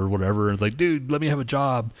wild or whatever. And it's like, dude, let me have a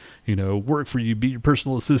job, work for you, be your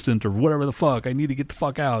personal assistant or whatever the fuck. I need to get the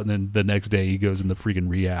fuck out. And then the next day he goes into freaking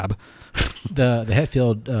rehab. The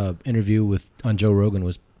Hetfield interview on Joe Rogan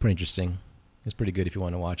was pretty interesting. It was pretty good if you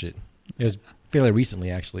want to watch it. It was fairly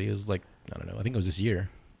recently, actually. It was like, I don't know, I think it was this year.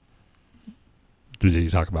 Did he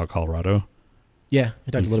talk about Colorado? Yeah,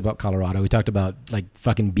 we talked a little about Colorado. We talked about like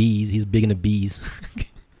fucking bees. He's big into bees.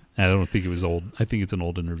 I don't think it was old. I think it's an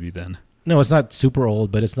old interview then. No, it's not super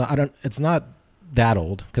old, but it's not. It's not that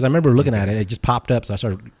old, because I remember looking at it. It just popped up, so I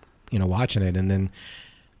started, watching it, and then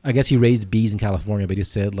I guess he raised bees in California, but he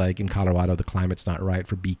said like in Colorado the climate's not right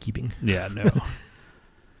for beekeeping. Yeah, no.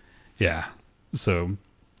 Yeah, so.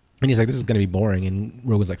 And he's like, this is going to be boring. And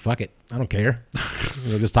Rogan's like, fuck it. I don't care.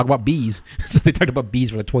 Just talk about bees. So they talked about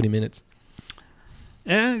bees for like 20 minutes.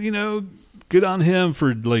 And, good on him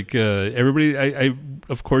for like everybody. I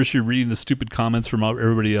of course, you're reading the stupid comments from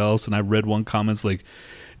everybody else. And I read one comment's like,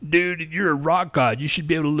 dude, you're a rock god. You should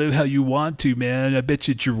be able to live how you want to, man. I bet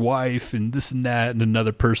you it's your wife and this and that. And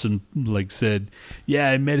another person like said, yeah,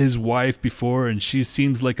 I met his wife before and she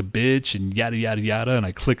seems like a bitch and yada, yada, yada. And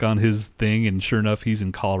I click on his thing and sure enough, he's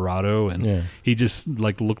in Colorado. And he just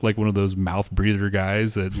like looked like one of those mouth breather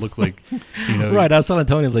guys that look like, Right. I was telling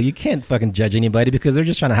Tony, like, you can't fucking judge anybody because they're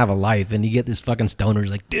just trying to have a life. And you get this fucking stoners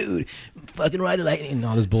like, dude, fucking ride a lightning and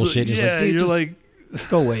all this bullshit. So, yeah, you're like,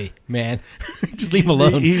 go away, man. Just leave him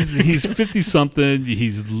alone. He's 50 something.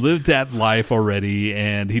 He's lived that life already,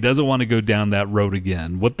 and he doesn't want to go down that road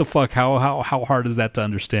again. What the fuck? How hard is that to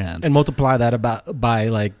understand? And multiply that by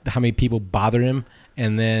like how many people bother him,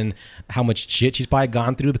 and then how much shit she's probably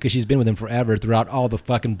gone through because she's been with him forever throughout all the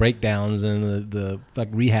fucking breakdowns and the like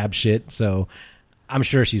rehab shit. So I'm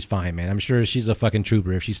sure she's fine, man. I'm sure she's a fucking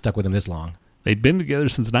trooper if she's stuck with him this long. They'd been together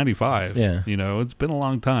since 95. Yeah. It's been a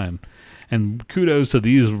long time. And kudos to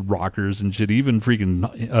these rockers and shit. Even freaking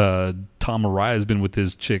Tom Araya has been with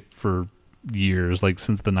his chick for years, like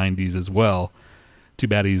since the 90s as well. Too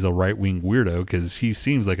bad he's a right-wing weirdo because he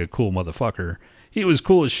seems like a cool motherfucker. He was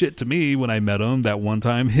cool as shit to me when I met him that one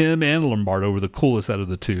time. Him and Lombardo were the coolest out of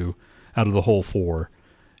the whole four.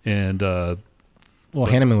 And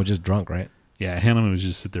Hanneman was just drunk, right? Yeah, Hanneman was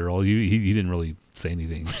just sit there all he didn't really say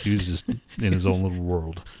anything. He was just in his own little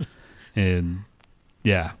world. And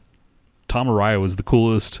yeah. Tom Araya was the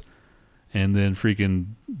coolest, and then freaking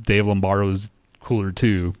Dave Lombardo was cooler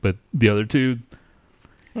too. But the other two,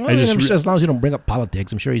 well, as long as you don't bring up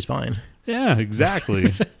politics, I'm sure he's fine. Yeah, exactly.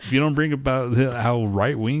 If you don't bring about how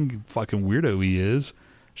right wing fucking weirdo he is,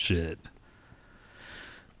 shit.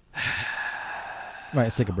 All right,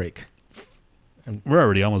 let's take a break. We're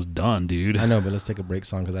already almost done, dude. I know, but let's take a break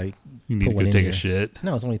song because you need to go take a shit.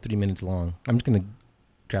 No, it's only 3 minutes long. I'm just gonna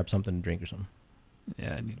grab something to drink or something.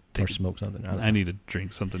 Yeah, I need to or take smoke something. I don't know. I need to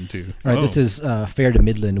drink something too. All right, this is Fair to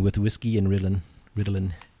Midland with whiskey and Ritalin.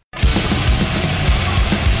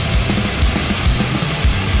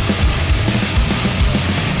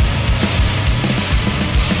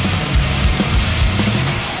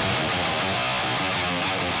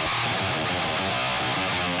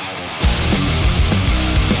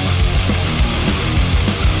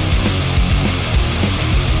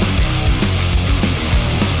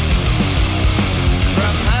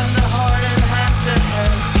 From hand to heart and hands to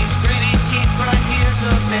head, these pretty teeth grind years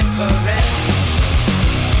of infrared.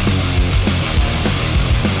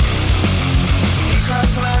 He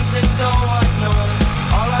cross lands and don't want noise.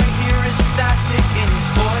 All I hear is static in his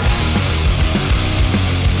voice.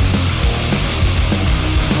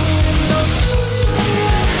 No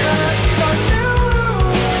sooner start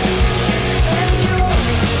news, and you're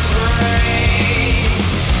afraid.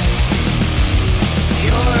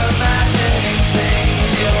 You're imagining things,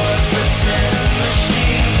 your pretend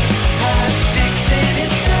machine has sticks in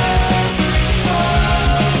its every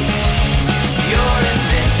spot. You're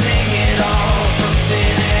inventing it all from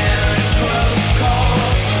thin air and close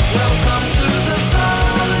calls. Welcome to the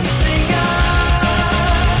balancing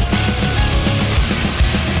act.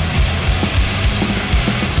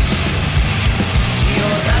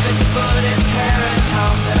 Your rabbit's foot is hair and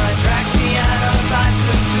hounds, and I track piano's eyes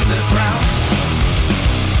glued to the ground.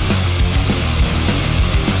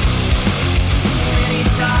 Mini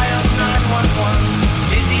dial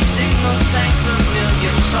 911, busy signal sang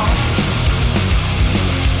familiar song.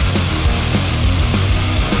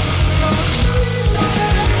 No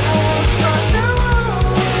sooner start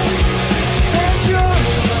news, and you're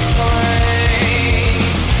afraid.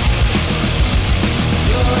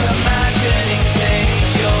 You're imagining things,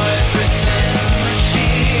 your pretend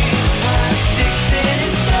machine has sticks in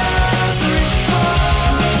its every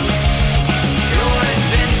spot. You're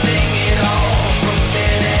inventing it all from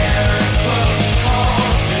thin air and close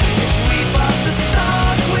calls. If we bought the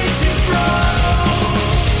stock, we'd be broke.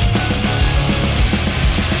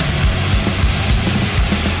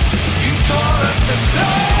 You told us to go,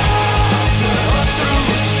 put us through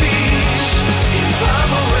a speech. If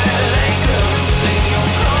I'm a red anchor, then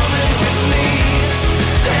you're coming with me.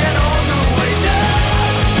 And on the way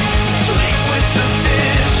down, sleep with the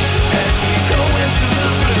fish. As we go into the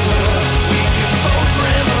blue, we can both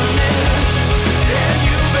reminisce. And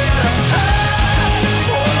you better hide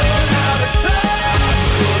or learn how to fly,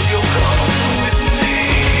 'cause you're coming with me.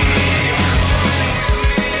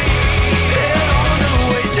 And on the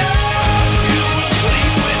way down, you will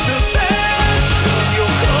sleep with the fish, 'cause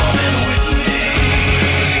you're coming with me.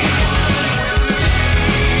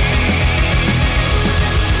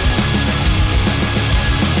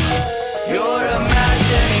 You're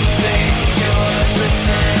imagining things, your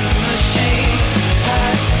pretend machine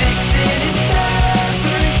has sticks in its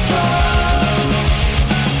every spot.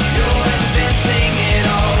 You're inventing it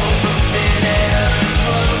all from thin air and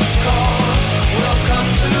close calls. Welcome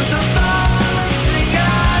to the balancing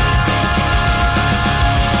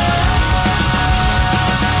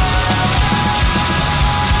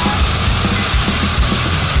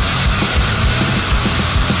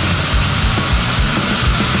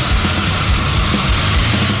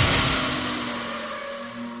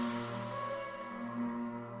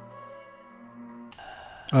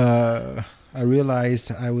I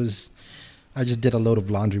realized I just did a load of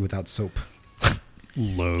laundry without soap.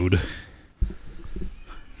 Load.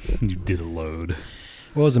 You did a load.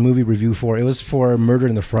 What was the movie review for? It was for Murder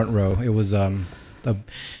in the Front Row. It was a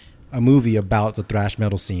movie about the thrash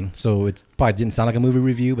metal scene. So it probably didn't sound like a movie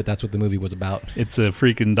review, but that's what the movie was about. It's a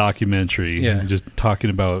freaking documentary. Yeah. Just talking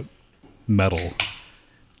about metal,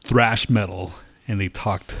 thrash metal, and they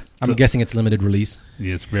talked. I'm guessing it's limited release.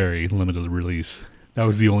 Yeah, it's very limited release. That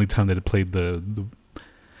was the only time that it played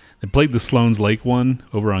they played the Sloan's Lake one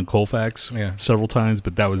over on Colfax several times,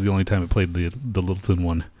 but that was the only time it played the Littleton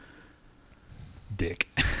one. Dick.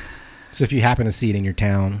 So if you happen to see it in your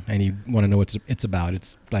town and you want to know what it's about,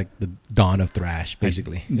 it's like the dawn of thrash,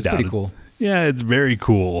 basically. It's pretty cool. Yeah, it's very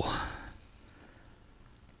cool.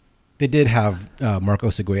 They did have Mark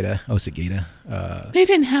Osageda. They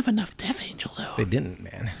didn't have enough Death Angel, though. They didn't,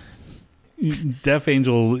 man. Death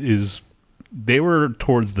Angel they were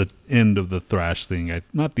towards the end of the thrash thing.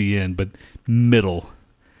 Not the end, but middle.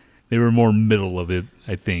 They were more middle of it,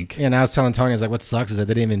 I think. Yeah, and I was telling Tony, I was like, what sucks is that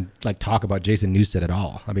they didn't even talk about Jason Newsted at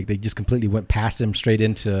all. I mean, they just completely went past him straight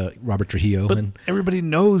into Robert Trujillo. But everybody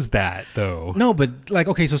knows that, though. No, but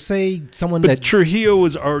okay, so say someone But Trujillo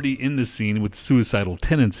was already in the scene with suicidal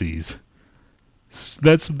tendencies.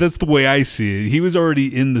 That's the way I see it. He was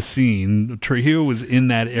already in the scene. Trujillo was in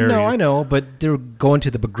that area. No, I know, but they're going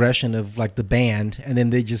to the progression of like the band, and then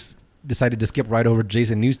they just decided to skip right over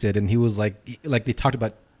Jason Newsted, and he was like they talked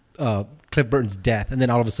about Cliff Burton's death, and then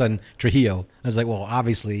all of a sudden Trujillo. I was like, well,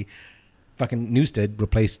 obviously, fucking Newsted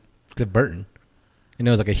replaced Cliff Burton, and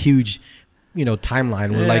it was like a huge,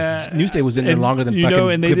 timeline where like Newsted was in there longer than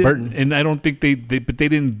fucking Cliff Burton. And I don't think they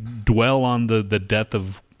didn't dwell on the death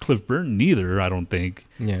of Cliff Burton either, I don't think.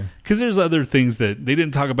 Yeah. Because there's other things that they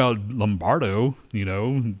didn't talk about. Lombardo,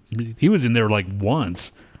 he was in there like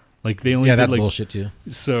once. Like they only yeah, did, that's like, bullshit too.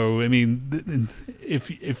 So I mean,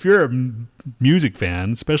 if you're a music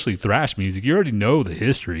fan, especially thrash music, you already know the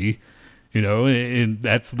history, and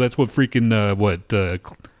that's what freaking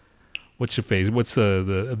what's your face? What's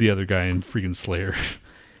the other guy in freaking Slayer?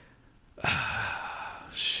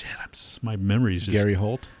 Shit, my memory's just Gary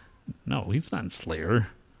Holt. No, he's not in Slayer.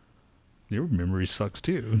 Your memory sucks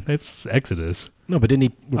too. That's Exodus. No, but didn't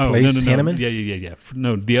he replace Hanneman? Yeah.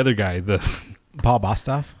 No, the other guy, the Paul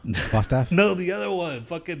Bostaff? Bostaff? No, the other one,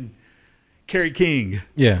 fucking Kerry King.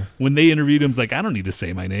 Yeah. When they interviewed him, like, I don't need to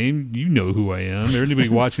say my name. You know who I am. Anybody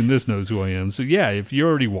watching this knows who I am. So yeah, if you're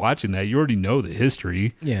already watching that, you already know the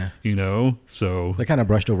history. Yeah. So they kind of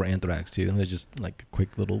brushed over Anthrax too. There's just like a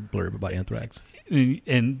quick little blurb about Anthrax.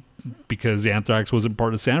 And because Anthrax wasn't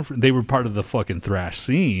part of Sanford, they were part of the fucking thrash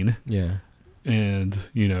scene. Yeah. And,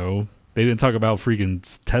 they didn't talk about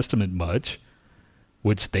freaking Testament much,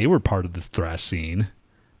 which they were part of the thrash scene.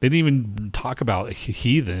 They didn't even talk about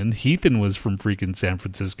Heathen. Heathen was from freaking San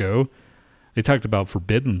Francisco. They talked about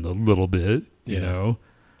Forbidden a little bit, It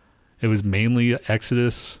was mainly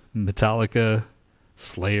Exodus, Metallica,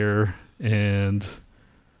 Slayer, and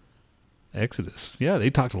Exodus. Yeah,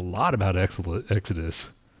 they talked a lot about Exodus,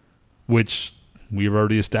 which we've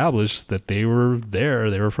already established that they were there.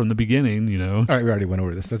 They were from the beginning, All right, we already went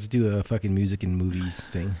over this. Let's do a fucking music and movies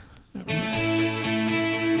thing.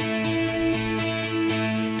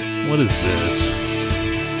 What is this?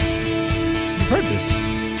 You've heard this.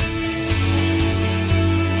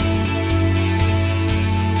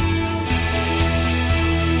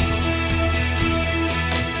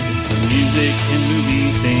 It's the music and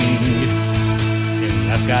movie thing,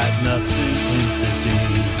 and I've got nothing interesting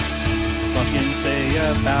to fucking say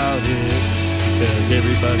about it, because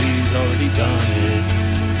everybody's already done it.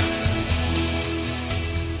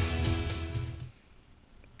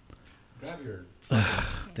 Grab your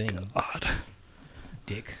thing. God.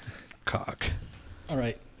 Dick. Cock. All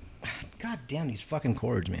right. God damn these fucking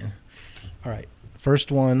chords, man. All right.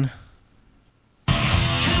 First one.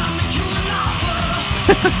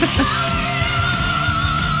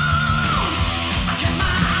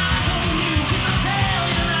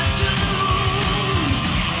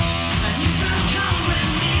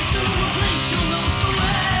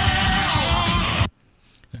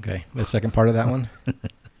 Okay. The second part of that one.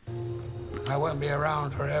 I won't be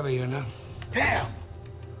around forever, Damn!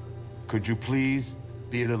 Could you please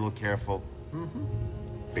be a little careful?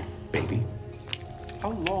 Big baby, how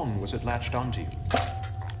long was it latched onto you? I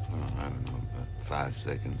don't know, about 5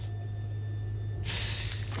 seconds.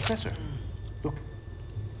 Professor, look,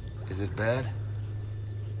 Is it bad?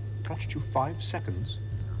 touched you 5 seconds,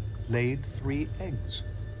 laid 3 eggs.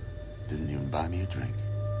 Didn't even buy me a drink.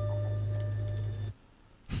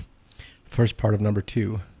 First part of number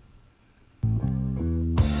 2.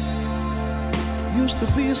 Used to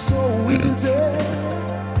be so easy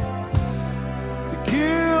to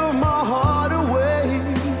give my heart away,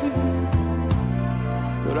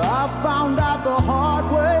 but I found out the hard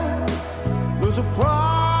way. There's a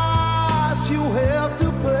price you have to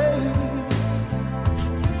pay.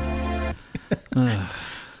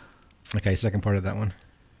 Okay, second part of that one.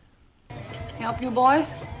 Help you, boys?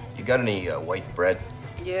 You got any white bread?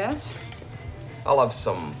 Yes. I'll have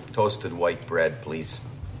some toasted white bread, please.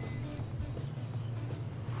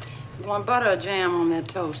 You want butter or jam on that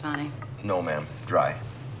toast, honey? No, ma'am. Dry.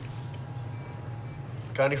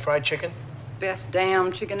 Got any fried chicken? Best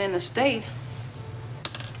damn chicken in the state.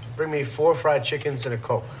 Bring me 4 fried chickens and a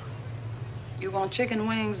Coke. You want chicken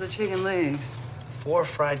wings or chicken legs? 4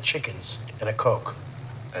 fried chickens and a Coke.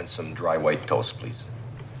 And some dry white toast, please.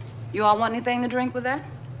 You all want anything to drink with that?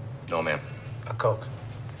 No, ma'am. A Coke.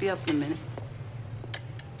 Be up in a minute.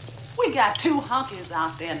 We got 2 hunkies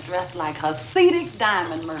out there dressed like Hasidic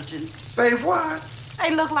diamond merchants. Say what?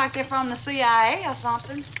 They look like they're from the CIA or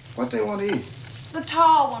something. What they want to eat? The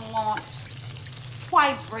tall one wants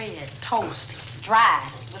white bread, toast, dry,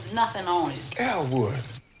 with nothing on it. Elwood.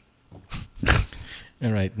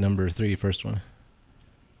 All right, number 3, first one.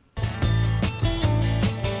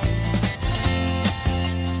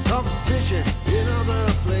 Come competition in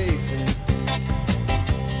other places.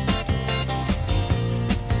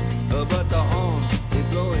 But the horns, they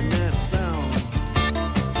blowing that sound.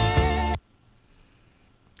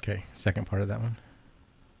 Okay, second part of that one.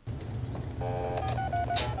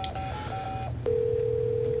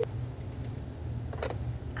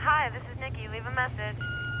 Hi, this is Nikki. Leave a message.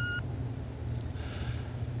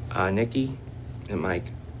 Nikki and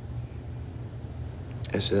Mike.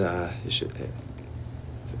 This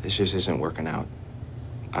just isn't working out.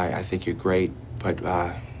 I think you're great, but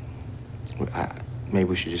maybe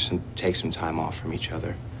we should just take some time off from each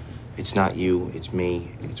other. It's not you, it's me.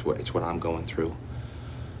 It's what I'm going through.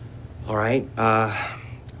 All right.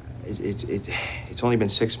 It's only been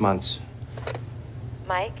 6 months.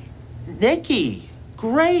 Mike? Nikki,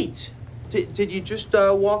 great. Did you just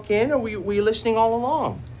walk in, or were you listening all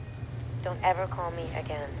along? Don't ever call me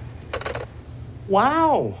again.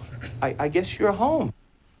 Wow. I guess you're home.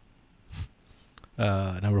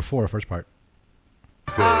 Number 4, first part.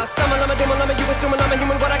 You assuming I'm a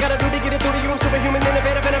human. What I gotta do to get it through to you? I'm superhuman,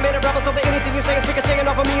 innovative, and I made a rebel. So that anything you say is ricocheting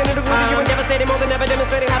off of me and it'll glue to you and devastating, more than ever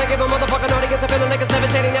demonstrating how to give a motherfucking audience a feeling like it's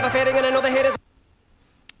levitating, never fading, and I know the haters.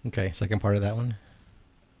 Okay, second part of that one.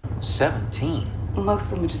 17. Most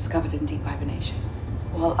of them were discovered in deep hibernation,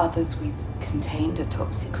 while others we've contained at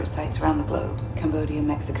top secret sites around the globe. Cambodia,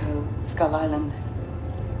 Mexico, Skull Island.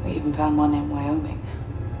 We even found one in Wyoming.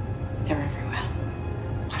 They're everywhere.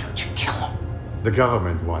 Why don't you kill them? The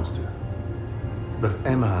government wants to. But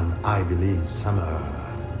Emma and I believe some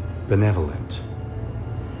are benevolent.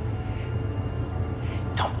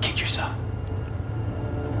 Don't kid yourself.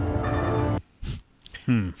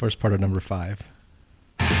 First part of number 5.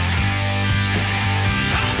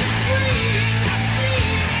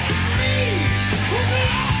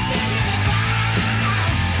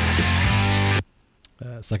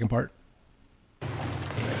 Second part.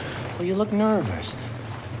 Well, you look nervous.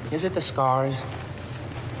 Is it the scars?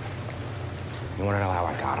 You want to know how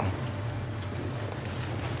I got them?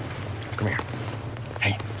 Come here.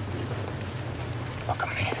 Hey. Look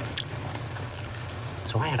at me.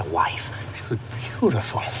 So I had a wife. She was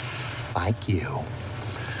beautiful. Like you.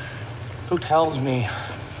 Who tells me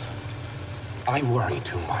I worry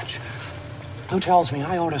too much? Who tells me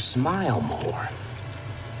I ought to smile more?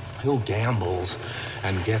 Who gambles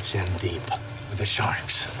and gets in deep with the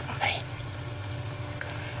sharks? Hey.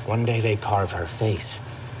 One day they carve her face.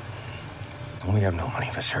 We have no money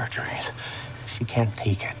for surgeries. She can't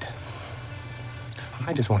take it.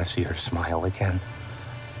 I just want to see her smile again.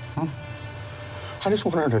 I just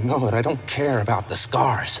want her to know that I don't care about the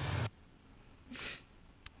scars.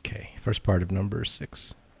 Okay, first part of number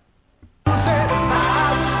 6.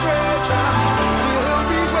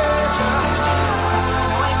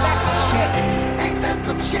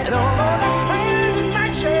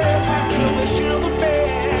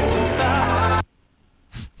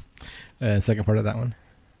 Second part of that one.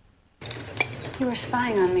 You were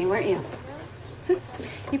spying on me, weren't you?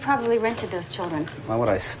 You probably rented those children. Why would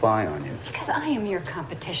I spy on you? Because I am your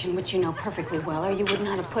competition, which you know perfectly well, or you would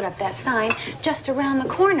not have put up that sign just around the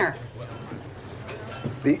corner.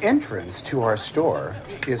 The entrance to our store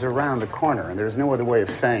is around the corner, and there's no other way of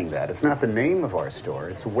saying that. It's not the name of our store,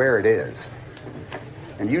 it's where it is.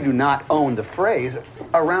 And you do not own the phrase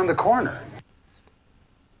around the corner.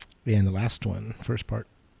 And the last one, first part.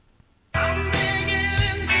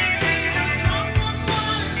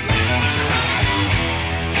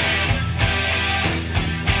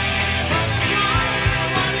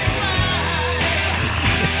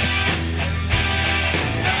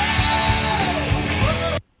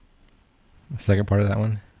 Second part of that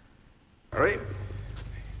one. All right.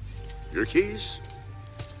 Your keys,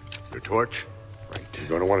 your torch. Right. You're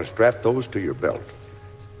going to want to strap those to your belt.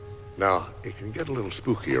 Now, it can get a little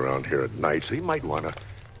spooky around here at night, so you might want to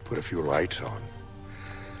put a few lights on.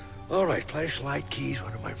 All right, flashlight, keys,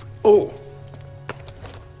 what am I... Oh!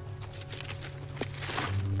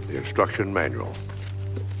 The instruction manual.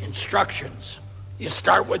 Instructions. You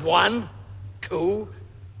start with 1, 2,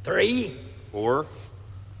 3, 4.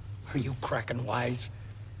 Are you cracking wise?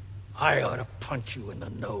 I ought to punch you in the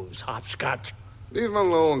nose, hopscotch. Leave him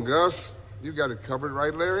alone, Gus. You got it covered,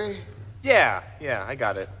 right, Larry? Yeah, I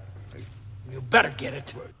got it. You better get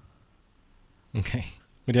it. Okay.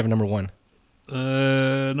 What do you have at number 1?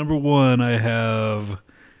 Number 1, I have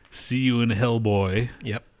See You in Hellboy.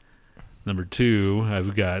 Yep. Number 2,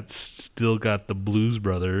 I've still got the Blues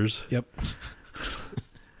Brothers. Yep.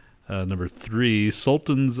 Number 3,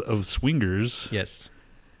 Sultans of Swingers. Yes.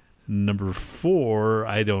 Number 4,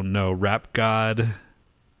 I don't know. Rap God.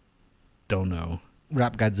 Don't know.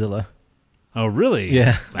 Rap Godzilla. Oh, really?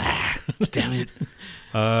 Yeah. Damn it.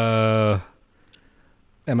 Emma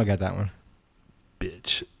got that one.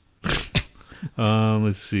 Bitch.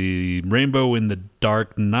 Let's see. Rainbow in the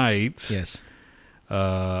Dark Knight. Yes.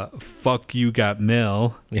 Fuck You Got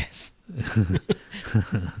Mail. Yes.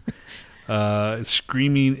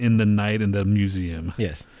 Screaming in the Night in the Museum.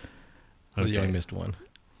 Yes. So Okay. you only missed one.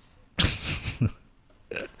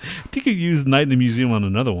 I think you used Night in the Museum on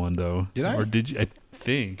another one, though. Did I? Or did you? I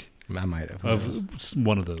think. I might have.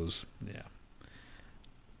 One of those. Yeah.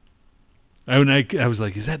 I was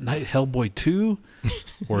like, is that Night Hellboy 2?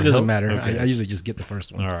 It doesn't matter. Okay. I usually just get the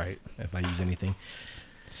first one. All right. If I use anything.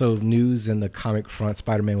 So news in the comic front,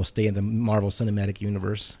 Spider-Man will stay in the Marvel Cinematic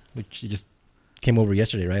Universe, which just came over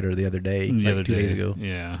yesterday, right? Or the other day, like 2 days ago.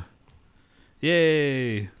 Yeah.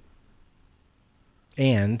 Yay.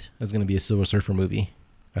 And there's going to be a Silver Surfer movie.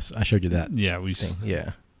 I showed you that. Yeah.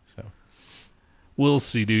 Yeah. So we'll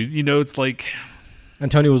see, dude. You know, it's like...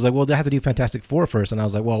 Antonio was like, well, they have to do Fantastic Four first. And I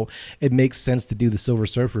was like, well, it makes sense to do the Silver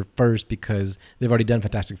Surfer first because they've already done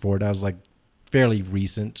Fantastic Four. That was like fairly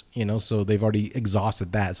recent, you know, so they've already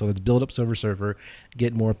exhausted that. So let's build up Silver Surfer,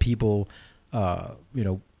 get more people, knowing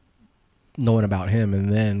about him,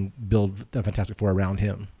 and then build the Fantastic Four around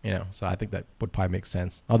him, you know. So I think that would probably make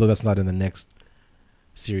sense. Although that's not in the next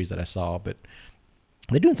series that I saw. But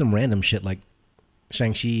they're doing some random shit like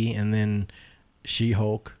Shang-Chi and then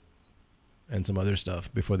She-Hulk and some other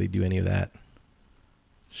stuff before they do any of that.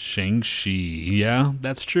 Shang-Chi. Yeah,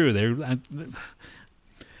 that's true.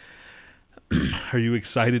 Are you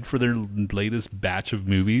excited for their latest batch of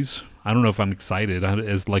movies? I don't know if I'm excited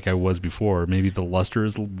as like I was before. Maybe the luster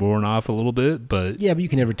is worn off a little bit, but... Yeah, but you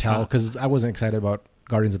can never tell because I wasn't excited about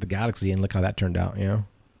Guardians of the Galaxy, and look how that turned out, you know?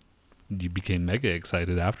 You became mega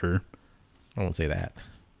excited after. I won't say that.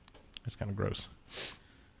 That's kind of gross.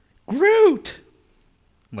 Groot!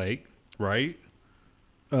 Like... Right?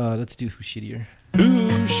 Let's do Who's Shittier.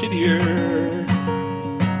 Who's shittier?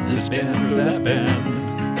 This band or that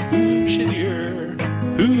band? Who's shittier?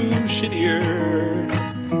 Who's shittier?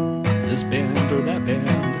 This band or that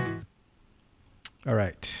band? All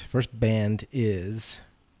right. First band is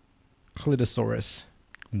Clitosaurus.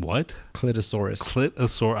 What? Clitosaurus.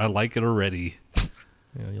 Clitosaurus. I like it already.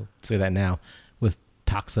 You'll say that now. With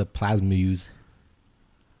Toxoplasmos.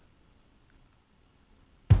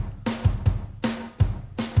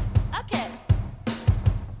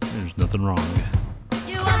 There's nothing wrong.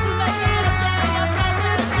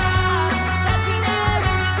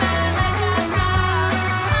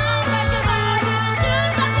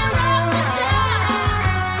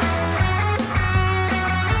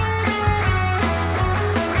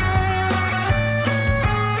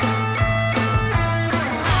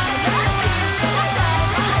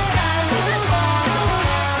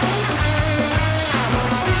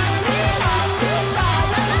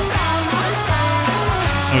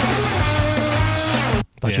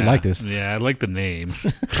 Thought you liked this. Yeah, I like the name.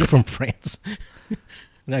 You're from France.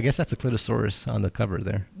 And I guess that's a Clitosaurus on the cover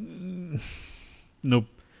there. No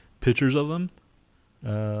pictures of them?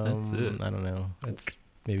 That's it. I don't know. That's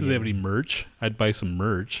maybe. Do they have any merch? I'd buy some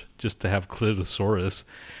merch just to have Clitosaurus.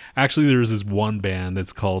 Actually, there's this one band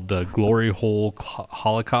that's called Glory Hole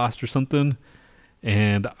Holocaust or something,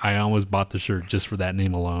 and I almost bought the shirt just for that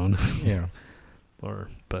name alone. Yeah.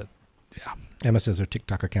 But yeah. Emma says her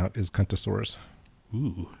TikTok account is Cuntosaurus.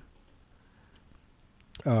 Ooh.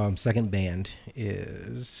 Second band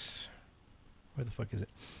is... Where the fuck is it?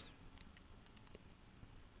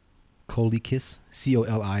 Colikiss.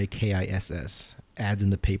 Colikiss. Ads in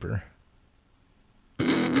the paper.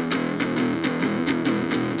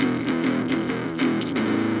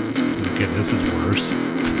 Okay, this is worse.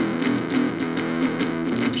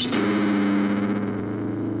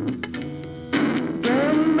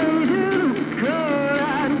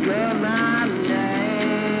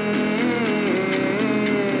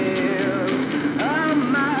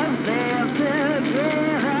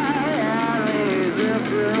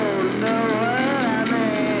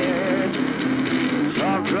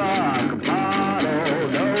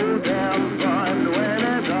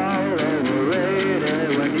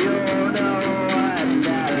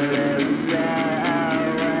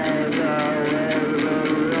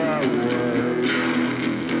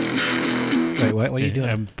 What are you doing?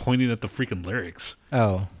 I'm pointing at the freaking lyrics.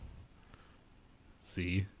 Oh.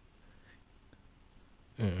 See?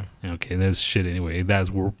 Okay, that's shit anyway.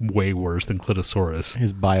 That's way worse than Clitosaurus.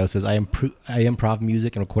 His bio says, I improv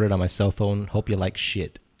music and recorded on my cell phone. Hope you like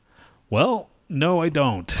shit. Well, no, I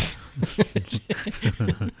don't.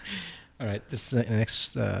 All right, this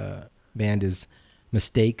next band is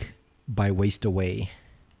Mistake by Waste Away.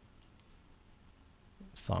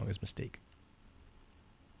 Song is Mistake.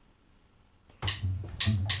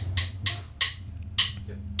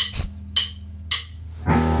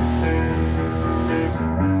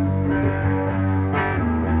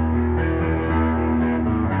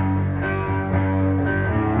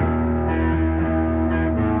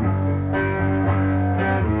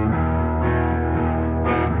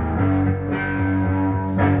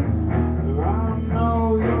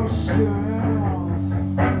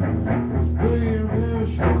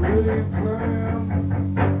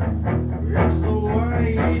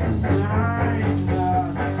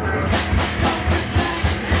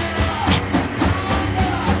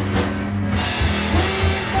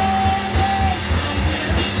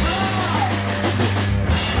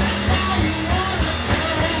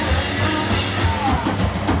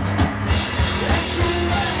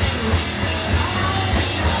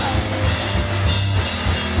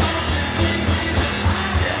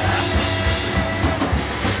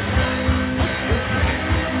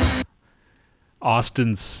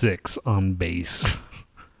 Austin 6 on bass.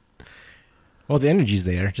 Well, the energy's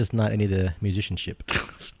there, just not any of the musicianship.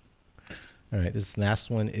 All right, this last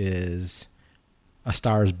one is A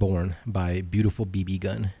Star Is Born by Beautiful BB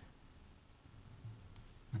Gun.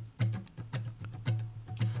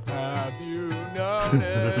 Have you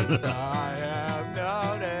noticed? I have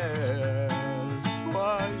noticed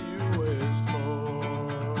what you wished for.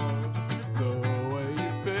 The way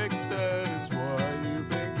you fix it is what you've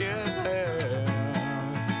been given.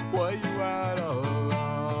 What you had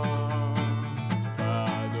along.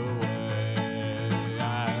 By the way, I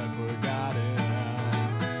had forgotten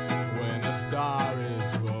when a star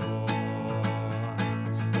is born,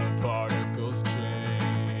 the particles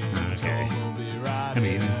change. Okay. Will be right. I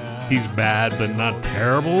mean, he's bad, but not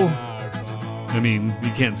terrible. I mean, he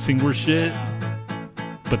can't sing worth shit.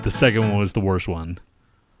 But the second one was the worst one.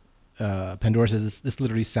 Pandora says, this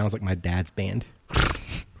literally sounds like my dad's band.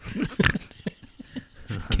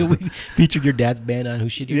 Can we feature your dad's band on Who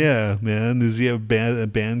Shit You? Yeah, man. Does he have a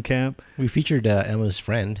band camp? We featured Emma's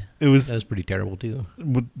friend. That was pretty terrible, too.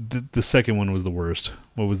 The second one was the worst.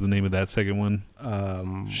 What was the name of that second one?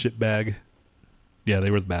 Shitbag. Yeah, they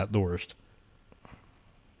were the worst.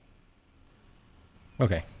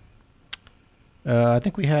 Okay. I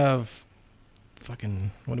think we have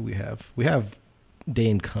what do we have? We have Day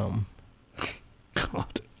and Come.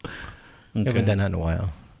 God. We haven't done that in a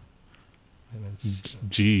while.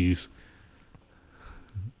 Jeez.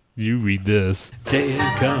 You read this. Day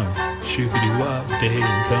and come, shoop-a-doo-wop, day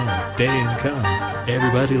and come, day and come.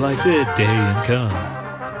 Everybody likes it, day and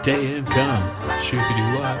come. Day and come,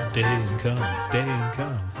 shoop-a-doo-wop, day and come, day and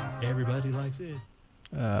come. Everybody likes it.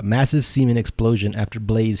 Massive semen explosion after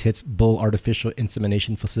blaze hits bull artificial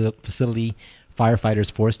insemination facility.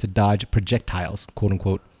 Firefighters forced to dodge projectiles, quote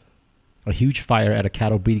unquote. A huge fire at a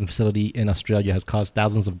cattle breeding facility in Australia has caused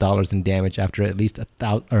thousands of dollars in damage after at least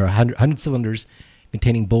 100 cylinders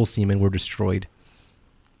containing bull semen were destroyed.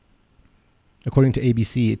 According to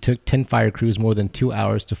ABC, it took 10 fire crews more than 2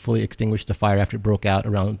 hours to fully extinguish the fire after it broke out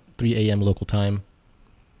around 3 a.m. local time.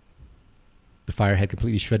 The fire had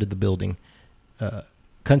completely shredded the building.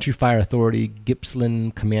 Country Fire Authority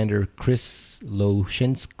Gippsland Commander Chris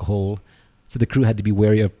Loshenskol said the crew had to be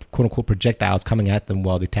wary of quote-unquote projectiles coming at them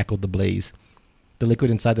while they tackled the blaze. The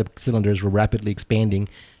liquid inside the cylinders were rapidly expanding.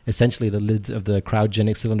 Essentially, the lids of the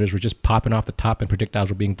cryogenic cylinders were just popping off the top and projectiles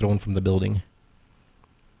were being thrown from the building.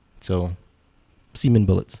 So, semen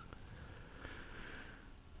bullets.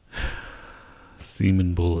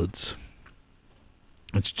 Semen bullets.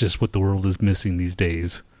 It's just what the world is missing these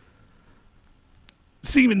days.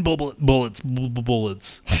 Semen bullets.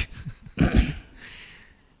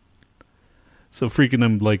 So freaking,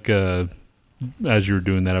 I'm like, as you were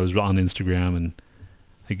doing that, I was on Instagram, and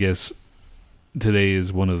I guess today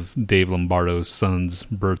is one of Dave Lombardo's son's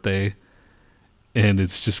birthday. And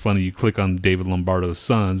it's just funny. You click on David Lombardo's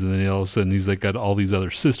sons, and then all of a sudden he's like got all these other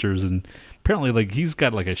sisters, and apparently like he's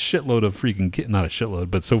got like a shitload of freaking not a shitload,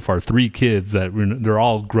 but so far 3 kids that they're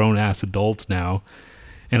all grown ass adults now.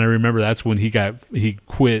 And I remember that's when he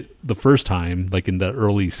quit the first time, like in the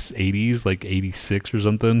early 80s, like 86 or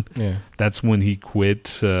something. Yeah. That's when he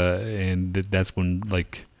quit, and that's when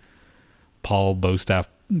like Paul Bostaff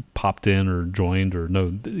popped in or joined, or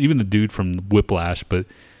no, even the dude from Whiplash, but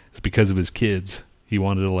it's because of his kids. He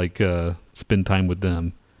wanted to like spend time with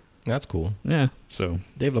them. That's cool. Yeah, so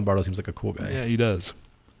Dave Lombardo seems like a cool guy. Yeah, he does.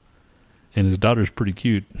 And his daughter's pretty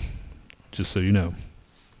cute, just so you know.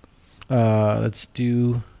 Let's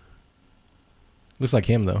do. Looks like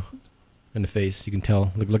him though, in the face. You can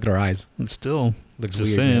tell. Look at our eyes. It's still looks just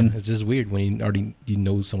weird. saying. Man. It's just weird when you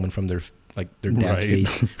know someone from their dad's Right.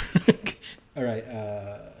 face. All right.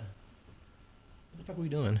 What the fuck are we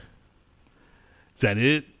doing? Is that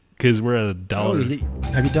it? Because we're at $1.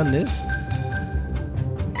 Have you done this?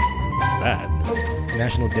 What's that?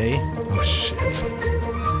 National Day. Oh shit.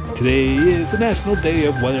 Today is the National Day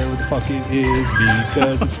of whatever the fuck it is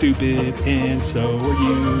because it's stupid and so are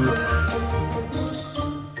you.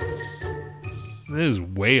 This is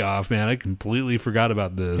way off, man. I completely forgot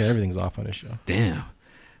about this. Yeah, everything's off on this show. Damn.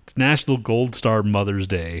 It's National Gold Star Mother's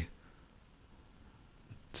Day.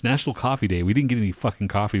 It's National Coffee Day. We didn't get any fucking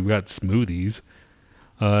coffee. We got smoothies.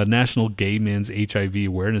 National Gay Men's HIV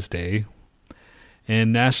Awareness Day.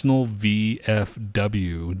 And National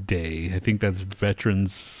VFW Day. I think that's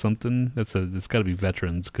Veterans something. It's got to be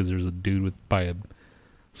Veterans because there's a dude by a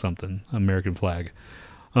something American flag.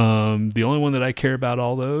 The only one that I care about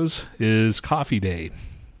all those is Coffee Day.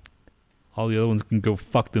 All the other ones can go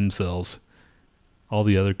fuck themselves. All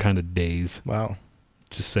the other kind of days. Wow.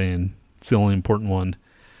 Just saying, it's the only important one.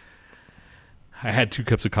 I had 2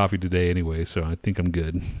 cups of coffee today anyway, so I think I'm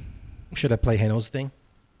good. Should I play Hano's thing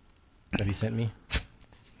that he sent me?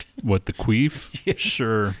 What, the queef? Yeah.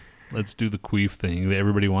 Sure. Let's do the queef thing.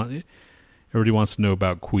 Everybody wants to know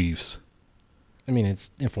about queefs. I mean, it's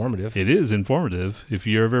informative. It is informative. If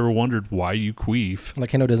you have ever wondered why you queef.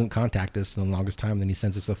 Like Hano doesn't contact us in the longest time, then he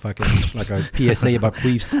sends us a fucking like a PSA about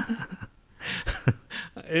queefs.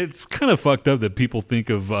 It's kind of fucked up that people think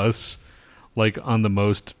of us like on the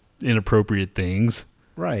most inappropriate things.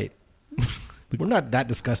 Right. We're not that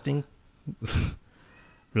disgusting.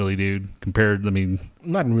 Really, dude. Compared, I mean...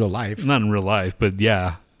 Not in real life. Not in real life, but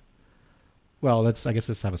yeah. Well, I guess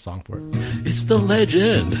let's have a song for it. It's the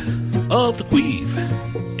legend of the queef,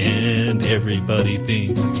 and everybody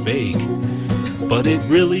thinks it's fake, but it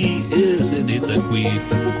really isn't. It's a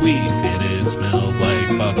queef, and it smells like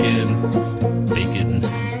fucking bacon.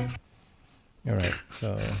 All right,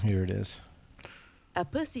 so here it is. A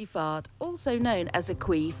pussy fart, also known as a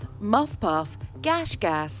queef, muff puff, gash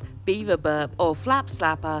gas, beaver burp, or flap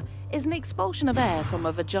slapper, is an expulsion of air from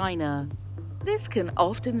a vagina. This can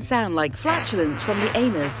often sound like flatulence from the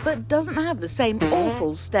anus, but doesn't have the same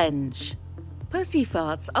awful stench. Pussy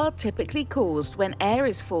farts are typically caused when air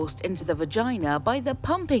is forced into the vagina by the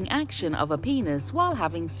pumping action of a penis while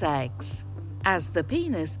having sex. As the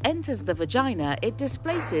penis enters the vagina, it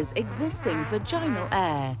displaces existing vaginal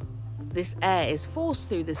air. This air is forced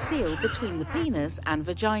through the seal between the penis and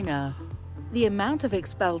vagina. The amount of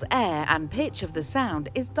expelled air and pitch of the sound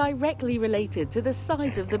is directly related to the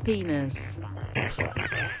size of the penis.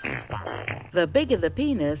 The bigger the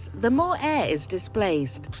penis, the more air is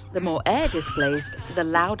displaced. The more air displaced, the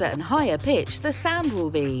louder and higher pitch the sound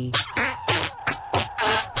will be.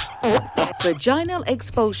 Vaginal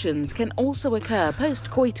expulsions can also occur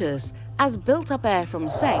post-coitus, as built-up air from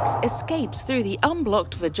sex escapes through the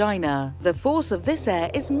unblocked vagina. The force of this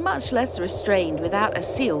air is much less restrained without a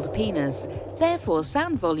sealed penis. Therefore,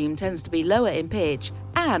 sound volume tends to be lower in pitch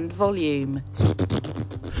and volume.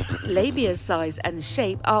 Labia size and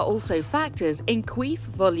shape are also factors in queef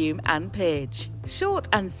volume and pitch. Short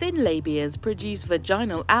and thin labias produce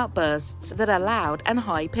vaginal outbursts that are loud and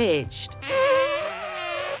high-pitched.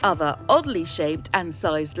 Other oddly shaped and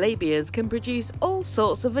sized labias can produce all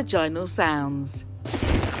sorts of vaginal sounds.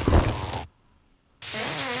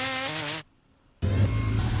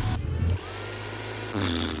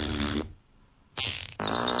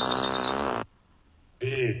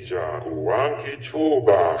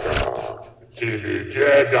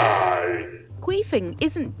 Queefing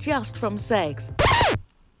isn't just from sex.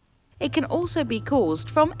 It can also be caused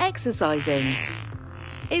from exercising.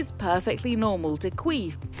 It's perfectly normal to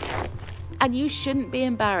queef, and you shouldn't be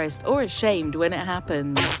embarrassed or ashamed when it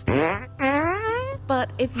happens.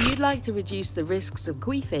 But if you'd like to reduce the risks of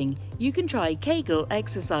queefing, you can try Kegel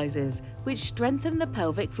exercises, which strengthen the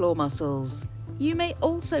pelvic floor muscles. You may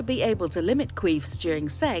also be able to limit queefs during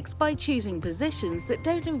sex by choosing positions that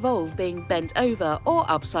don't involve being bent over or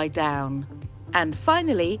upside down. And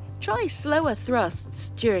finally, try slower thrusts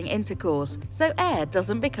during intercourse so air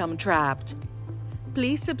doesn't become trapped.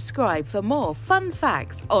 Please subscribe for more fun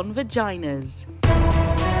facts on vaginas.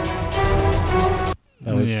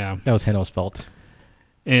 That was Hano's fault.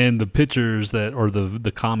 And the pictures that, or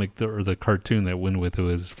the comic or the cartoon that went with it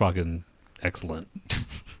was fucking excellent.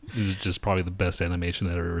 It was just probably the best animation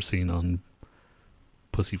that I've ever seen on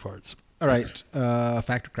pussy farts. All right,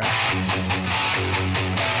 fact or crap?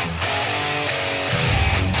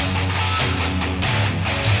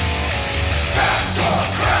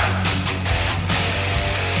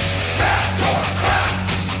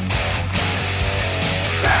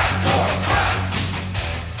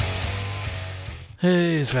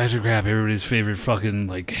 Hey, it's Fact or Crap, everybody's favorite fucking,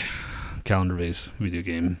 like, calendar-based video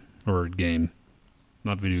game. Or game.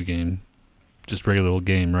 Not video game. Just regular old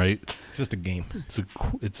game, right? It's just a game.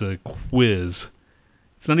 It's a quiz.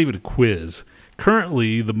 It's not even a quiz.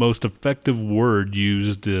 Currently, the most effective word to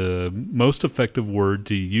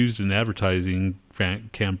use in advertising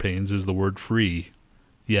campaigns is the word free.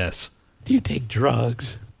 Yes. Do you take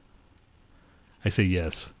drugs? I say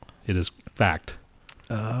yes. It is fact.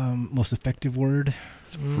 Most effective word?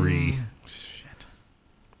 It's free. Shit.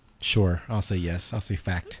 Sure, I'll say yes. I'll say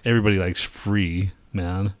fact. Everybody likes free,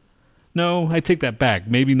 man. No, I take that back.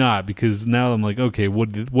 Maybe not, because now I'm like, okay,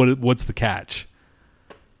 what's the catch?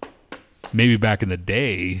 Maybe back in the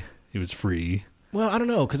day, it was free. Well, I don't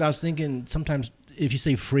know, because I was thinking sometimes if you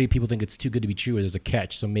say free, people think it's too good to be true or there's a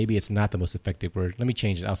catch, so maybe it's not the most effective word. Let me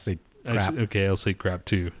change it. I'll say crap. I'll say crap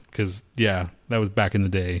too, because, yeah, that was back in the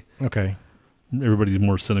day. Okay. Everybody's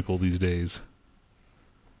more cynical these days.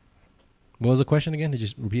 What was the question again? Did you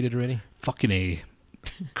repeat it already? Fucking A.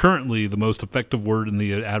 Currently, the most effective word in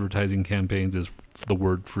the advertising campaigns is the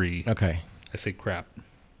word free. Okay. I say crap.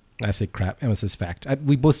 I say crap. Emma says fact.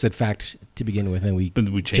 We both said fact to begin with, and we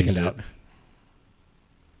changed chickened it. out.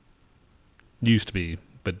 Used to be,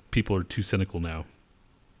 but people are too cynical now.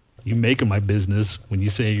 You make it my business when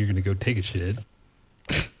you say you're going to go take a shit.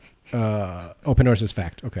 Pandora says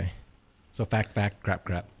fact. Okay. So fact,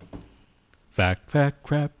 crap. Fact,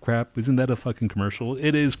 crap. Isn't that a fucking commercial?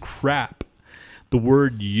 It is crap. The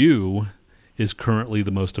word you is currently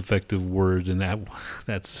the most effective word, and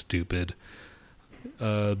that's stupid.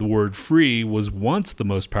 The word free was once the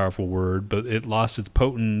most powerful word, but it lost its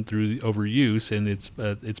potent through the overuse, and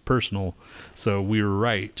it's personal. So we were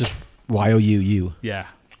right. Just Y-O-U. Yeah,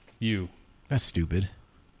 you. That's stupid.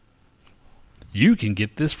 You can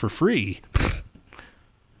get this for free.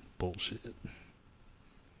 Bullshit.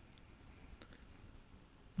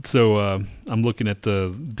 So I'm looking at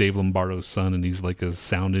the Dave Lombardo's son, and he's like a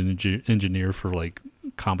sound engineer for like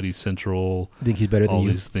Comedy Central. I think he's better than all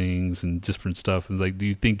you. These things and different stuff. And like, do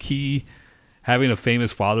you think having a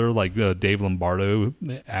famous father like Dave Lombardo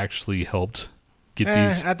actually helped get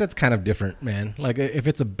these? That's kind of different, man. Like if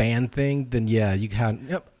it's a band thing, then yeah, you can.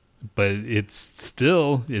 Yep. But it's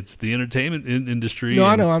the entertainment industry. No,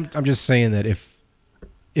 I know. I'm just saying that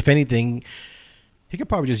if anything, he could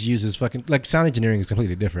probably just use his fucking, like, sound engineering is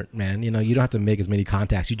completely different, man. You know, you don't have to make as many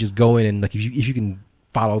contacts. You just go in and, like, if you can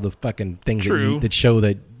follow the fucking things that show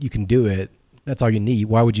that you can do it, that's all you need.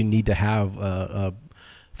 Why would you need to have a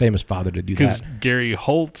famous father to do that? Because Gary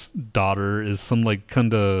Holt's daughter is some like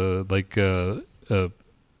kind of like a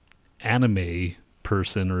anime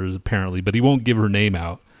person, or apparently, but he won't give her name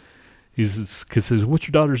out. He's says, "What's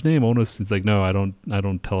your daughter's name?" He's like, "No, I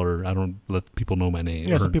don't tell her. I don't let people know my name."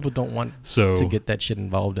 Yeah, some people don't want to get that shit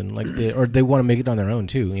involved in, like, they want to make it on their own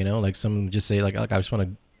too. You know, like some just say like I just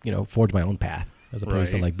want to forge my own path as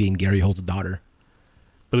opposed to like being Gary Holt's daughter.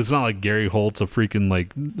 But it's not like Gary Holt's a freaking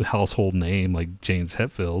like household name like James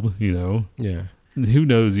Hetfield. You know? Yeah. And who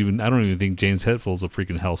knows? I don't even think James Hetfield's a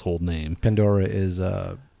freaking household name. Pandora is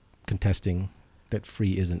contesting that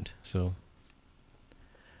free isn't, so.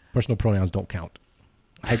 Personal pronouns don't count.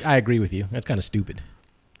 I agree with you. That's kind of stupid.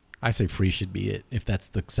 I say free should be it, if that's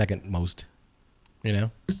the second most, you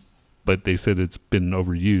know? But they said it's been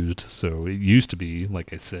overused, so it used to be,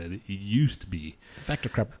 like I said, it used to be. Factor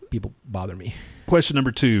crap people bother me. Question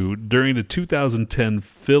number 2. During the 2010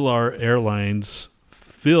 Phil Air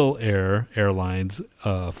Airlines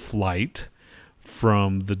flight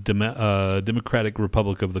from the Democratic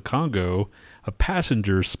Republic of the Congo, a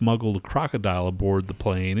passenger smuggled a crocodile aboard the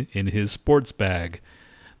plane in his sports bag.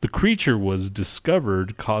 The creature was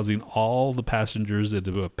discovered, causing all the passengers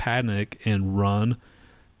into a panic and run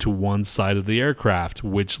to one side of the aircraft,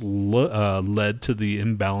 which led to the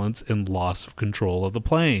imbalance and loss of control of the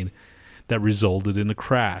plane that resulted in a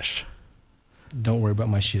crash. Don't worry about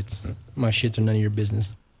my shits. My shits are none of your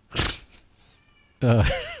business.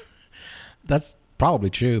 That's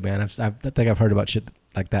probably true, man. I think I've heard about shit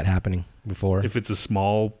like that happening before. If it's a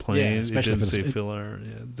small plane, yeah, especially it doesn't say Phil Air.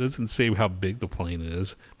 Yeah, it doesn't say how big the plane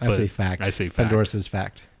is. I say fact. Pandora says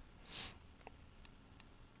fact.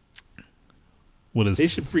 What is? They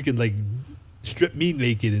should freaking like strip me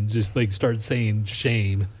naked and just like start saying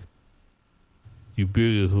shame.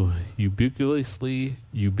 Ubiquitously.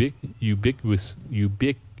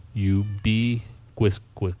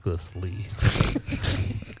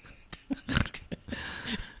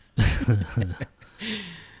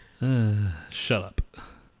 Shut up.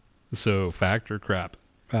 So fact or crap?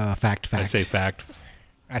 Fact. I say fact.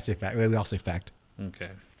 I say fact. We all say fact.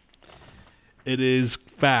 Okay. It is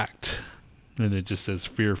fact. And it just says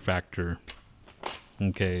fear factor.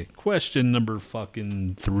 Okay. Question number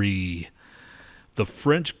fucking 3. The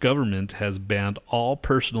French government has banned all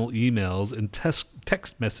personal emails and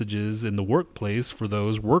text messages in the workplace for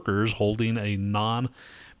those workers holding a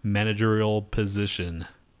non-managerial position.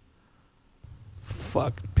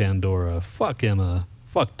 Fuck Pandora. Fuck Emma.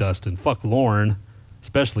 Fuck Dustin. Fuck Lauren.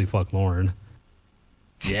 Especially fuck Lauren.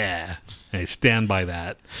 Yeah. I stand by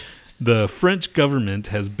that. The French government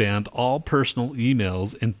has banned all personal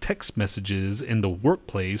emails and text messages in the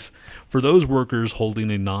workplace for those workers holding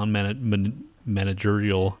a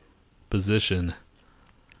non-managerial position.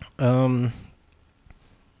 That's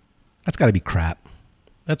got to be crap.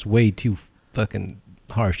 That's way too fucking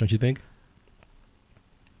harsh, don't you think?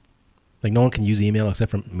 Like, no one can use email except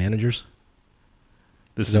for managers?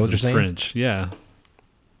 This is what you're saying? French, yeah.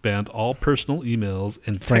 Banned all personal emails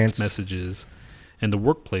and text messages in the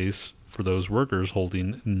workplace for those workers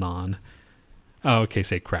holding non... Oh, okay,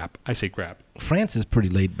 say crap. I say crap. France is pretty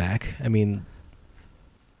laid back. I mean,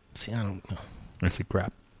 see, I don't know. I say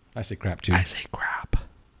crap. I say crap too. I say crap.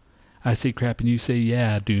 I say crap and you say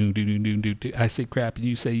yeah. Do do do do do do. I say crap and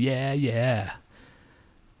you say yeah, yeah.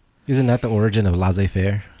 Isn't that the origin of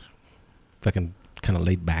laissez-faire? Fucking kind of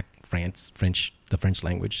laid back French, the French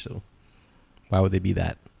language. So why would they be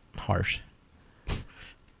that harsh?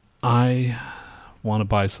 I want to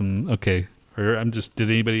buy some. Okay, did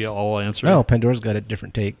anybody all answer? No, Pandora's got a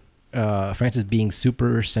different take. France is being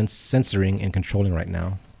super censoring and controlling right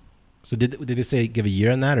now. So did they say give a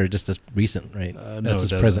year on that, or just as recent? Right, No, that's it just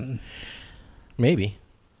doesn't. present. Maybe.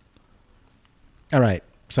 All right.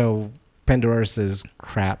 So Pandora says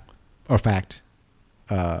crap or fact.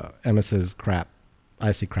 Emma says crap.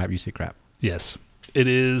 I say crap. You say crap. Yes, it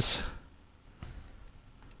is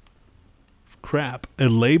crap. A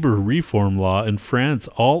labor reform law in France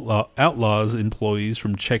outlaws employees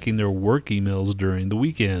from checking their work emails during the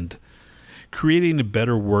weekend. Creating a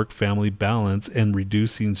better work-family balance and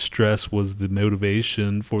reducing stress was the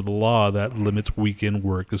motivation for the law that limits weekend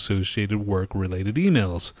work-associated work-related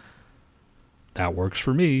emails. That works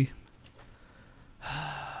for me.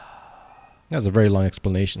 That was a very long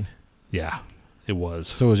explanation. Yeah, it was.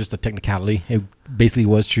 So it was just a technicality. It basically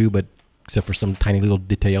was true, but except for some tiny little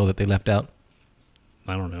detail that they left out.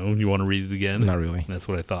 I don't know. You want to read it again? Not really. That's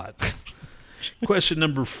what I thought. Question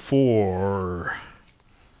number 4.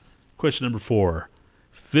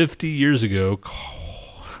 50 years ago...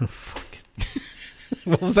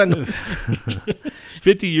 What was that?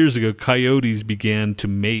 50 years ago, coyotes began to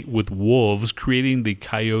mate with wolves, creating the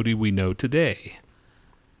coyote we know today.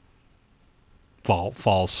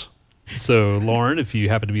 False. So, Lauren, if you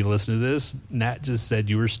happen to be listening to this, Nat just said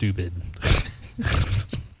you were stupid.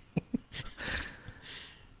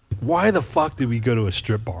 Why the fuck did we go to a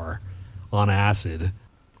strip bar on acid?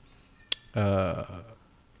 One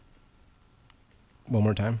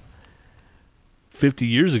more time. 50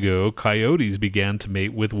 years ago, coyotes began to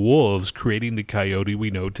mate with wolves, creating the coyote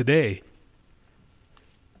we know today.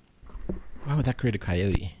 Why would that create a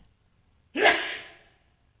coyote?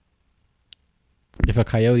 If a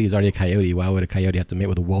coyote is already a coyote, why would a coyote have to mate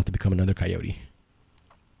with a wolf to become another coyote?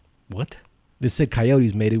 What? They said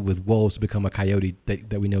coyotes mated with wolves to become a coyote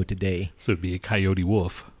that we know today. So it'd be a coyote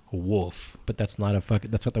wolf. A wolf. But that's not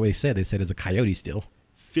that's not the way they said. They said it's a coyote still.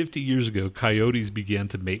 50 years ago, coyotes began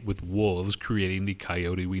to mate with wolves, creating the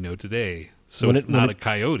coyote we know today. So Wouldn't it's not it- a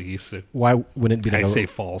coyote. So Why wouldn't it be like I a say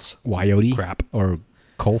false. Coyote? Crap. Or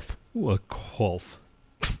colf? A wolf.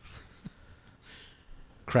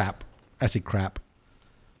 Crap. I say crap.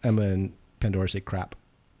 Emma and Pandora say crap.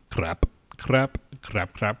 Crap. Crap.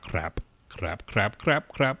 Crap. Crap. Crap. Crap. Crap. Crap. Crap.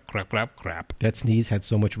 Crap. Crap. Crap. That sneeze had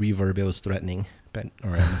so much reverb it was threatening.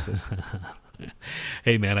 Or Emma says.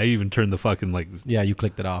 Hey, man, I even turned the fucking, like... Yeah, you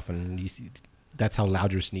clicked it off, and you see, that's how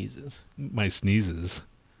loud your sneeze is. My sneezes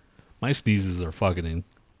are fucking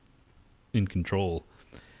in control.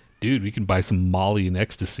 Dude, we can buy some Molly and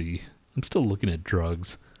ecstasy. I'm still looking at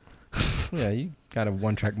drugs. Yeah, you got a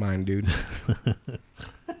one-track mind, dude.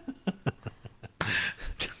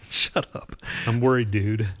 Shut up. I'm worried,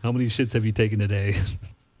 dude. How many shits have you taken today?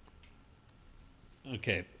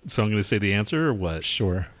 Okay, so I'm going to say the answer or what?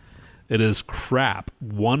 Sure. It is crap.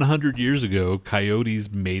 100 years ago,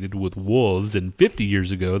 coyotes mated with wolves, and 50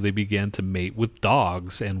 years ago, they began to mate with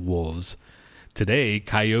dogs and wolves. Today,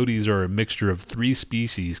 coyotes are a mixture of 3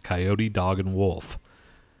 species, coyote, dog, and wolf.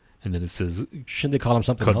 And then it says... Shouldn't they call them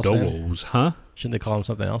something else then? Kadoos, huh? Shouldn't they call them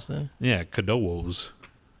something else then? Yeah, kadoos.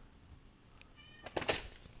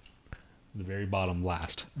 The very bottom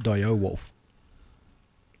last. Doyo wolf.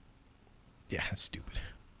 Yeah, that's stupid.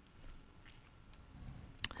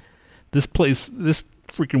 This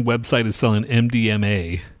freaking website is selling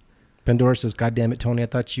MDMA. Pandora says, God damn it, Tony, I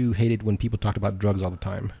thought you hated when people talked about drugs all the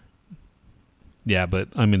time. Yeah, but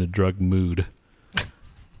I'm in a drug mood.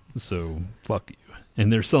 So, fuck you.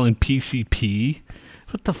 And they're selling PCP?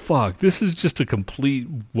 What the fuck? This is just a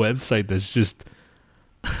complete website that's just...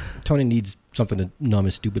 Tony needs something to numb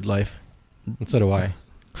his stupid life. And so do I.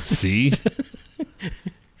 See?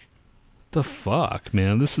 The fuck,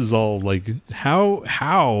 man? This is all like how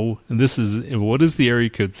and this is what is the area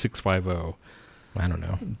code 650? I don't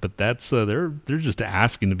know. But that's they're just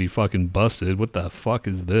asking to be fucking busted. What the fuck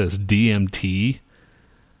is this? DMT?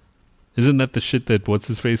 Isn't that the shit that what's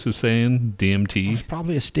his face was saying? DMT? It's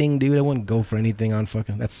probably a sting, dude. I wouldn't go for anything on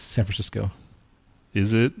fucking that's San Francisco.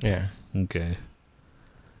 Is it? Yeah. Okay.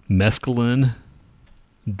 Mescaline,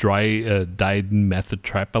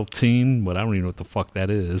 dimethotriptyline. What I don't even know what the fuck that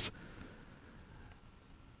is.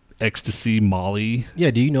 Ecstasy, Molly.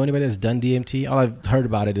 Yeah, do you know anybody that's done DMT? All I've heard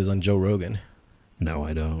about it is on Joe Rogan. No,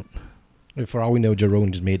 I don't. For all we know, Joe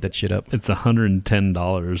Rogan just made that shit up. It's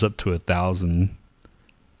 $110 up to $1,000.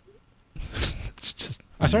 It's just.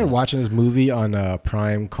 I started watching this movie on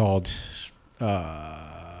Prime called,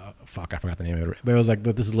 fuck, I forgot the name of it. But it was like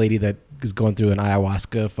this lady that is going through an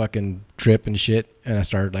ayahuasca fucking trip and shit. And I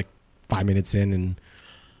started like 5 minutes in, and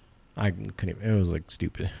I couldn't even, it was like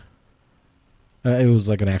stupid. It was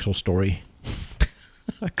like an actual story.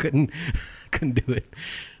 I couldn't do it.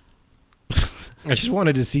 I just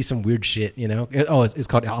wanted to see some weird shit, you know? It's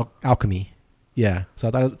called Alchemy. Yeah. So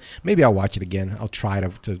I thought maybe I'll watch it again. I'll try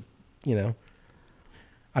to, you know.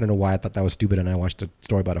 I don't know why I thought that was stupid, and I watched a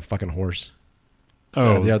story about a fucking horse.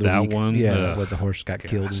 Oh, the other that week. one? Yeah, where the horse got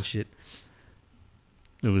killed and shit.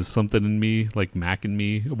 It was something in me, like Mac and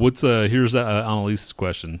me. Here's Annalise's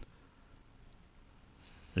question.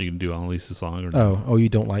 Are you going to do Annalise's song or no? Oh, you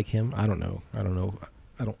don't like him? I don't know.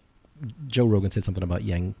 Joe Rogan said something about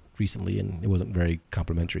Yang recently, and it wasn't very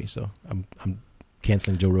complimentary, so I'm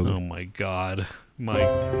canceling Joe Rogan. Oh, my God.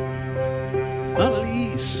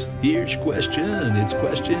 Annalise, here's your question. It's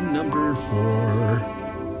question number 4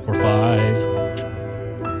 or 5.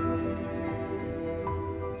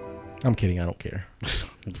 I'm kidding. I don't care.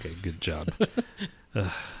 Okay, good job.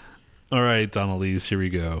 All right, Annalise, here we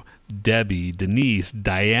go. Debbie, Denise,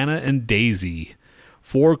 Diana, and Daisy.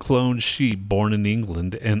 4 cloned sheep born in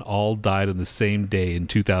England and all died on the same day in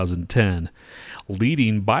 2010,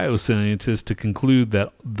 leading bioscientists to conclude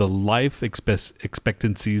that the life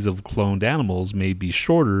expectancies of cloned animals may be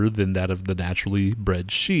shorter than that of the naturally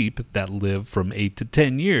bred sheep that live from 8 to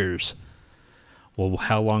 10 years. Well,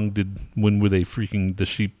 when were the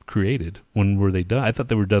sheep created? When were they done? I thought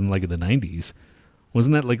they were done like in the 90s.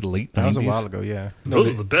 Wasn't that like late 90s? That was a while ago, yeah. Those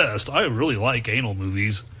are the best. I really like anal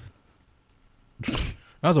movies.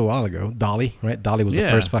 That was a while ago. Dolly, right? Dolly was the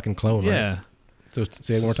first fucking clone, right? Yeah. So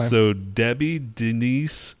say it one more time. So Debbie,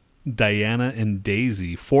 Denise, Diana, and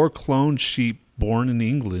Daisy, 4 cloned sheep born in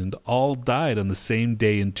England, all died on the same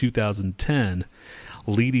day in 2010,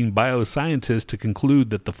 leading bioscientists to conclude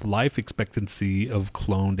that the life expectancy of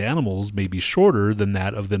cloned animals may be shorter than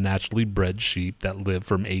that of the naturally bred sheep that live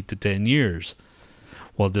from 8 to 10 years.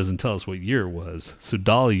 Well, it doesn't tell us what year it was. So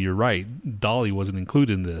Dolly, you're right. Dolly wasn't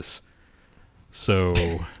included in this. So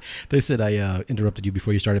they said I interrupted you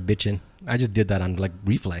before you started bitching. I just did that on like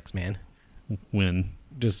reflex, man. When?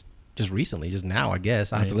 Just recently, just now, I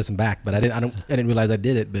guess. I have to listen back, but I didn't realize I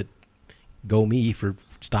did it. But go me for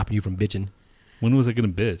stopping you from bitching. When was I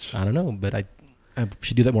going to bitch? I don't know, but I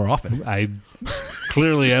should do that more often. I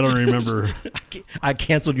don't remember. I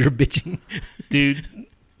canceled your bitching, dude.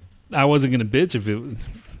 I wasn't going to bitch if it.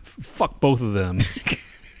 Fuck both of them.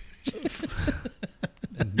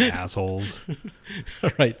 Assholes.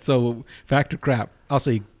 All right, so fact or crap? I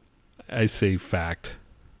say fact.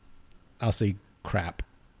 I'll say crap.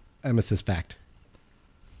 Emma says fact.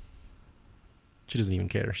 She doesn't even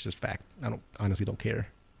care. It's just fact. I honestly don't care.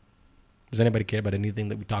 Does anybody care about anything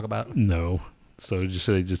that we talk about? No. So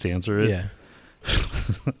should I just answer it? Yeah.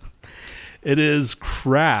 It is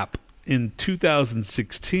crap. In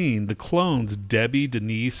 2016, the clones Debbie,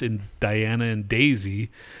 Denise, and Diana and Daisy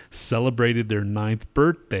celebrated their 9th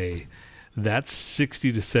birthday. That's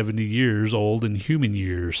 60 to 70 years old in human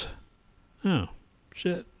years. Oh,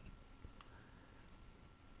 shit.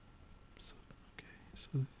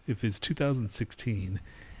 So if it's 2016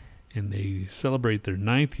 and they celebrate their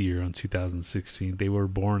 9th year on 2016, they were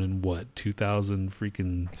born in what? 2000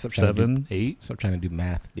 freaking 7, 8? Stop trying to do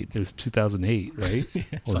math, dude. It was 2008, right?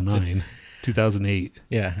 Or Something. 9. 2008.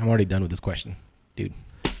 Yeah, I'm already done with this question, dude.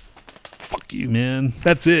 Fuck you, man.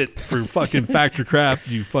 That's it for fucking fact or crap,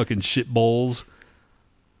 you fucking shit bowls.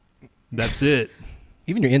 That's it.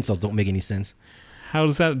 Even your insults don't make any sense. How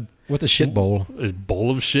does that... What's a shit bowl? A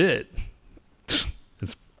bowl of shit.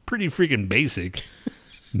 It's pretty freaking basic.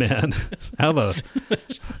 Man, how the...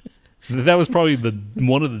 That was probably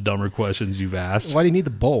one of the dumber questions you've asked. Why do you need the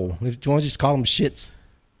bowl? Why don't you just call them shits?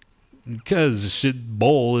 Because shit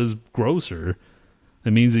bowl is grosser.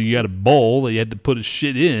 That means that you got a bowl that you had to put a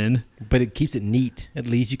shit in. But it keeps it neat. At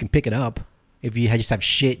least you can pick it up. If you just have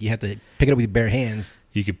shit, you have to pick it up with your bare hands.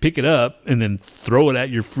 You can pick it up and then throw it at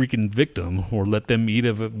your freaking victim, or let them eat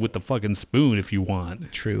of it with the fucking spoon if you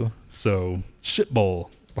want. True. So, shit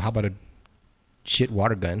bowl. Well, how about a shit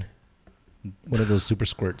water gun? One of those super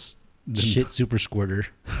squirts. Shit super squirter.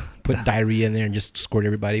 Put diarrhea in there and just squirt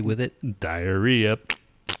everybody with it. Diarrhea.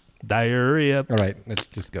 All right, let's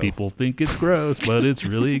just go. People think it's gross, but it's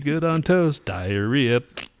really good on toast. Diarrhea.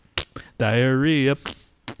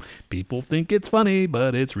 People think it's funny,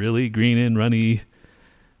 but it's really green and runny.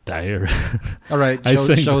 Diarrhea. All right,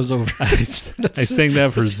 show's over. I sang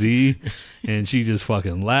that for Z, and she just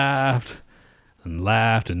fucking laughed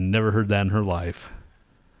and never heard that in her life.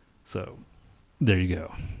 So, there you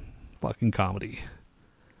go. Fucking comedy.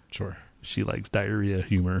 Sure. She likes diarrhea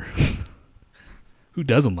humor. Who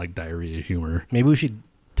doesn't like diarrhea humor? Maybe we should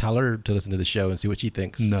tell her to listen to the show and see what she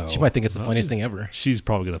thinks. No. She might think it's the funniest thing ever. She's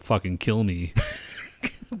probably going to fucking kill me.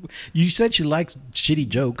 You said she likes shitty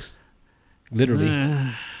jokes. Literally.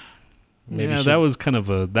 Maybe that was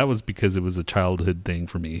that was because it was a childhood thing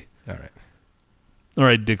for me. All right. All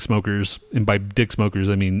right, dick smokers. And by dick smokers,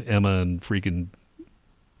 I mean Emma and freaking...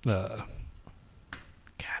 God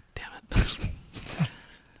damn it.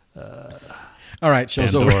 All right,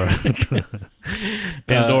 show's Pandora. over.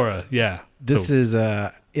 Pandora, yeah. This is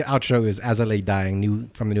outro is As I Lay Dying,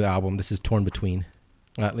 from the new album. This is Torn Between.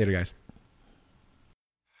 Later, guys.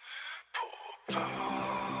 The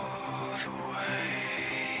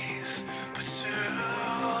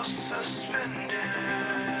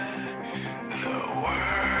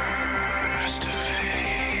worst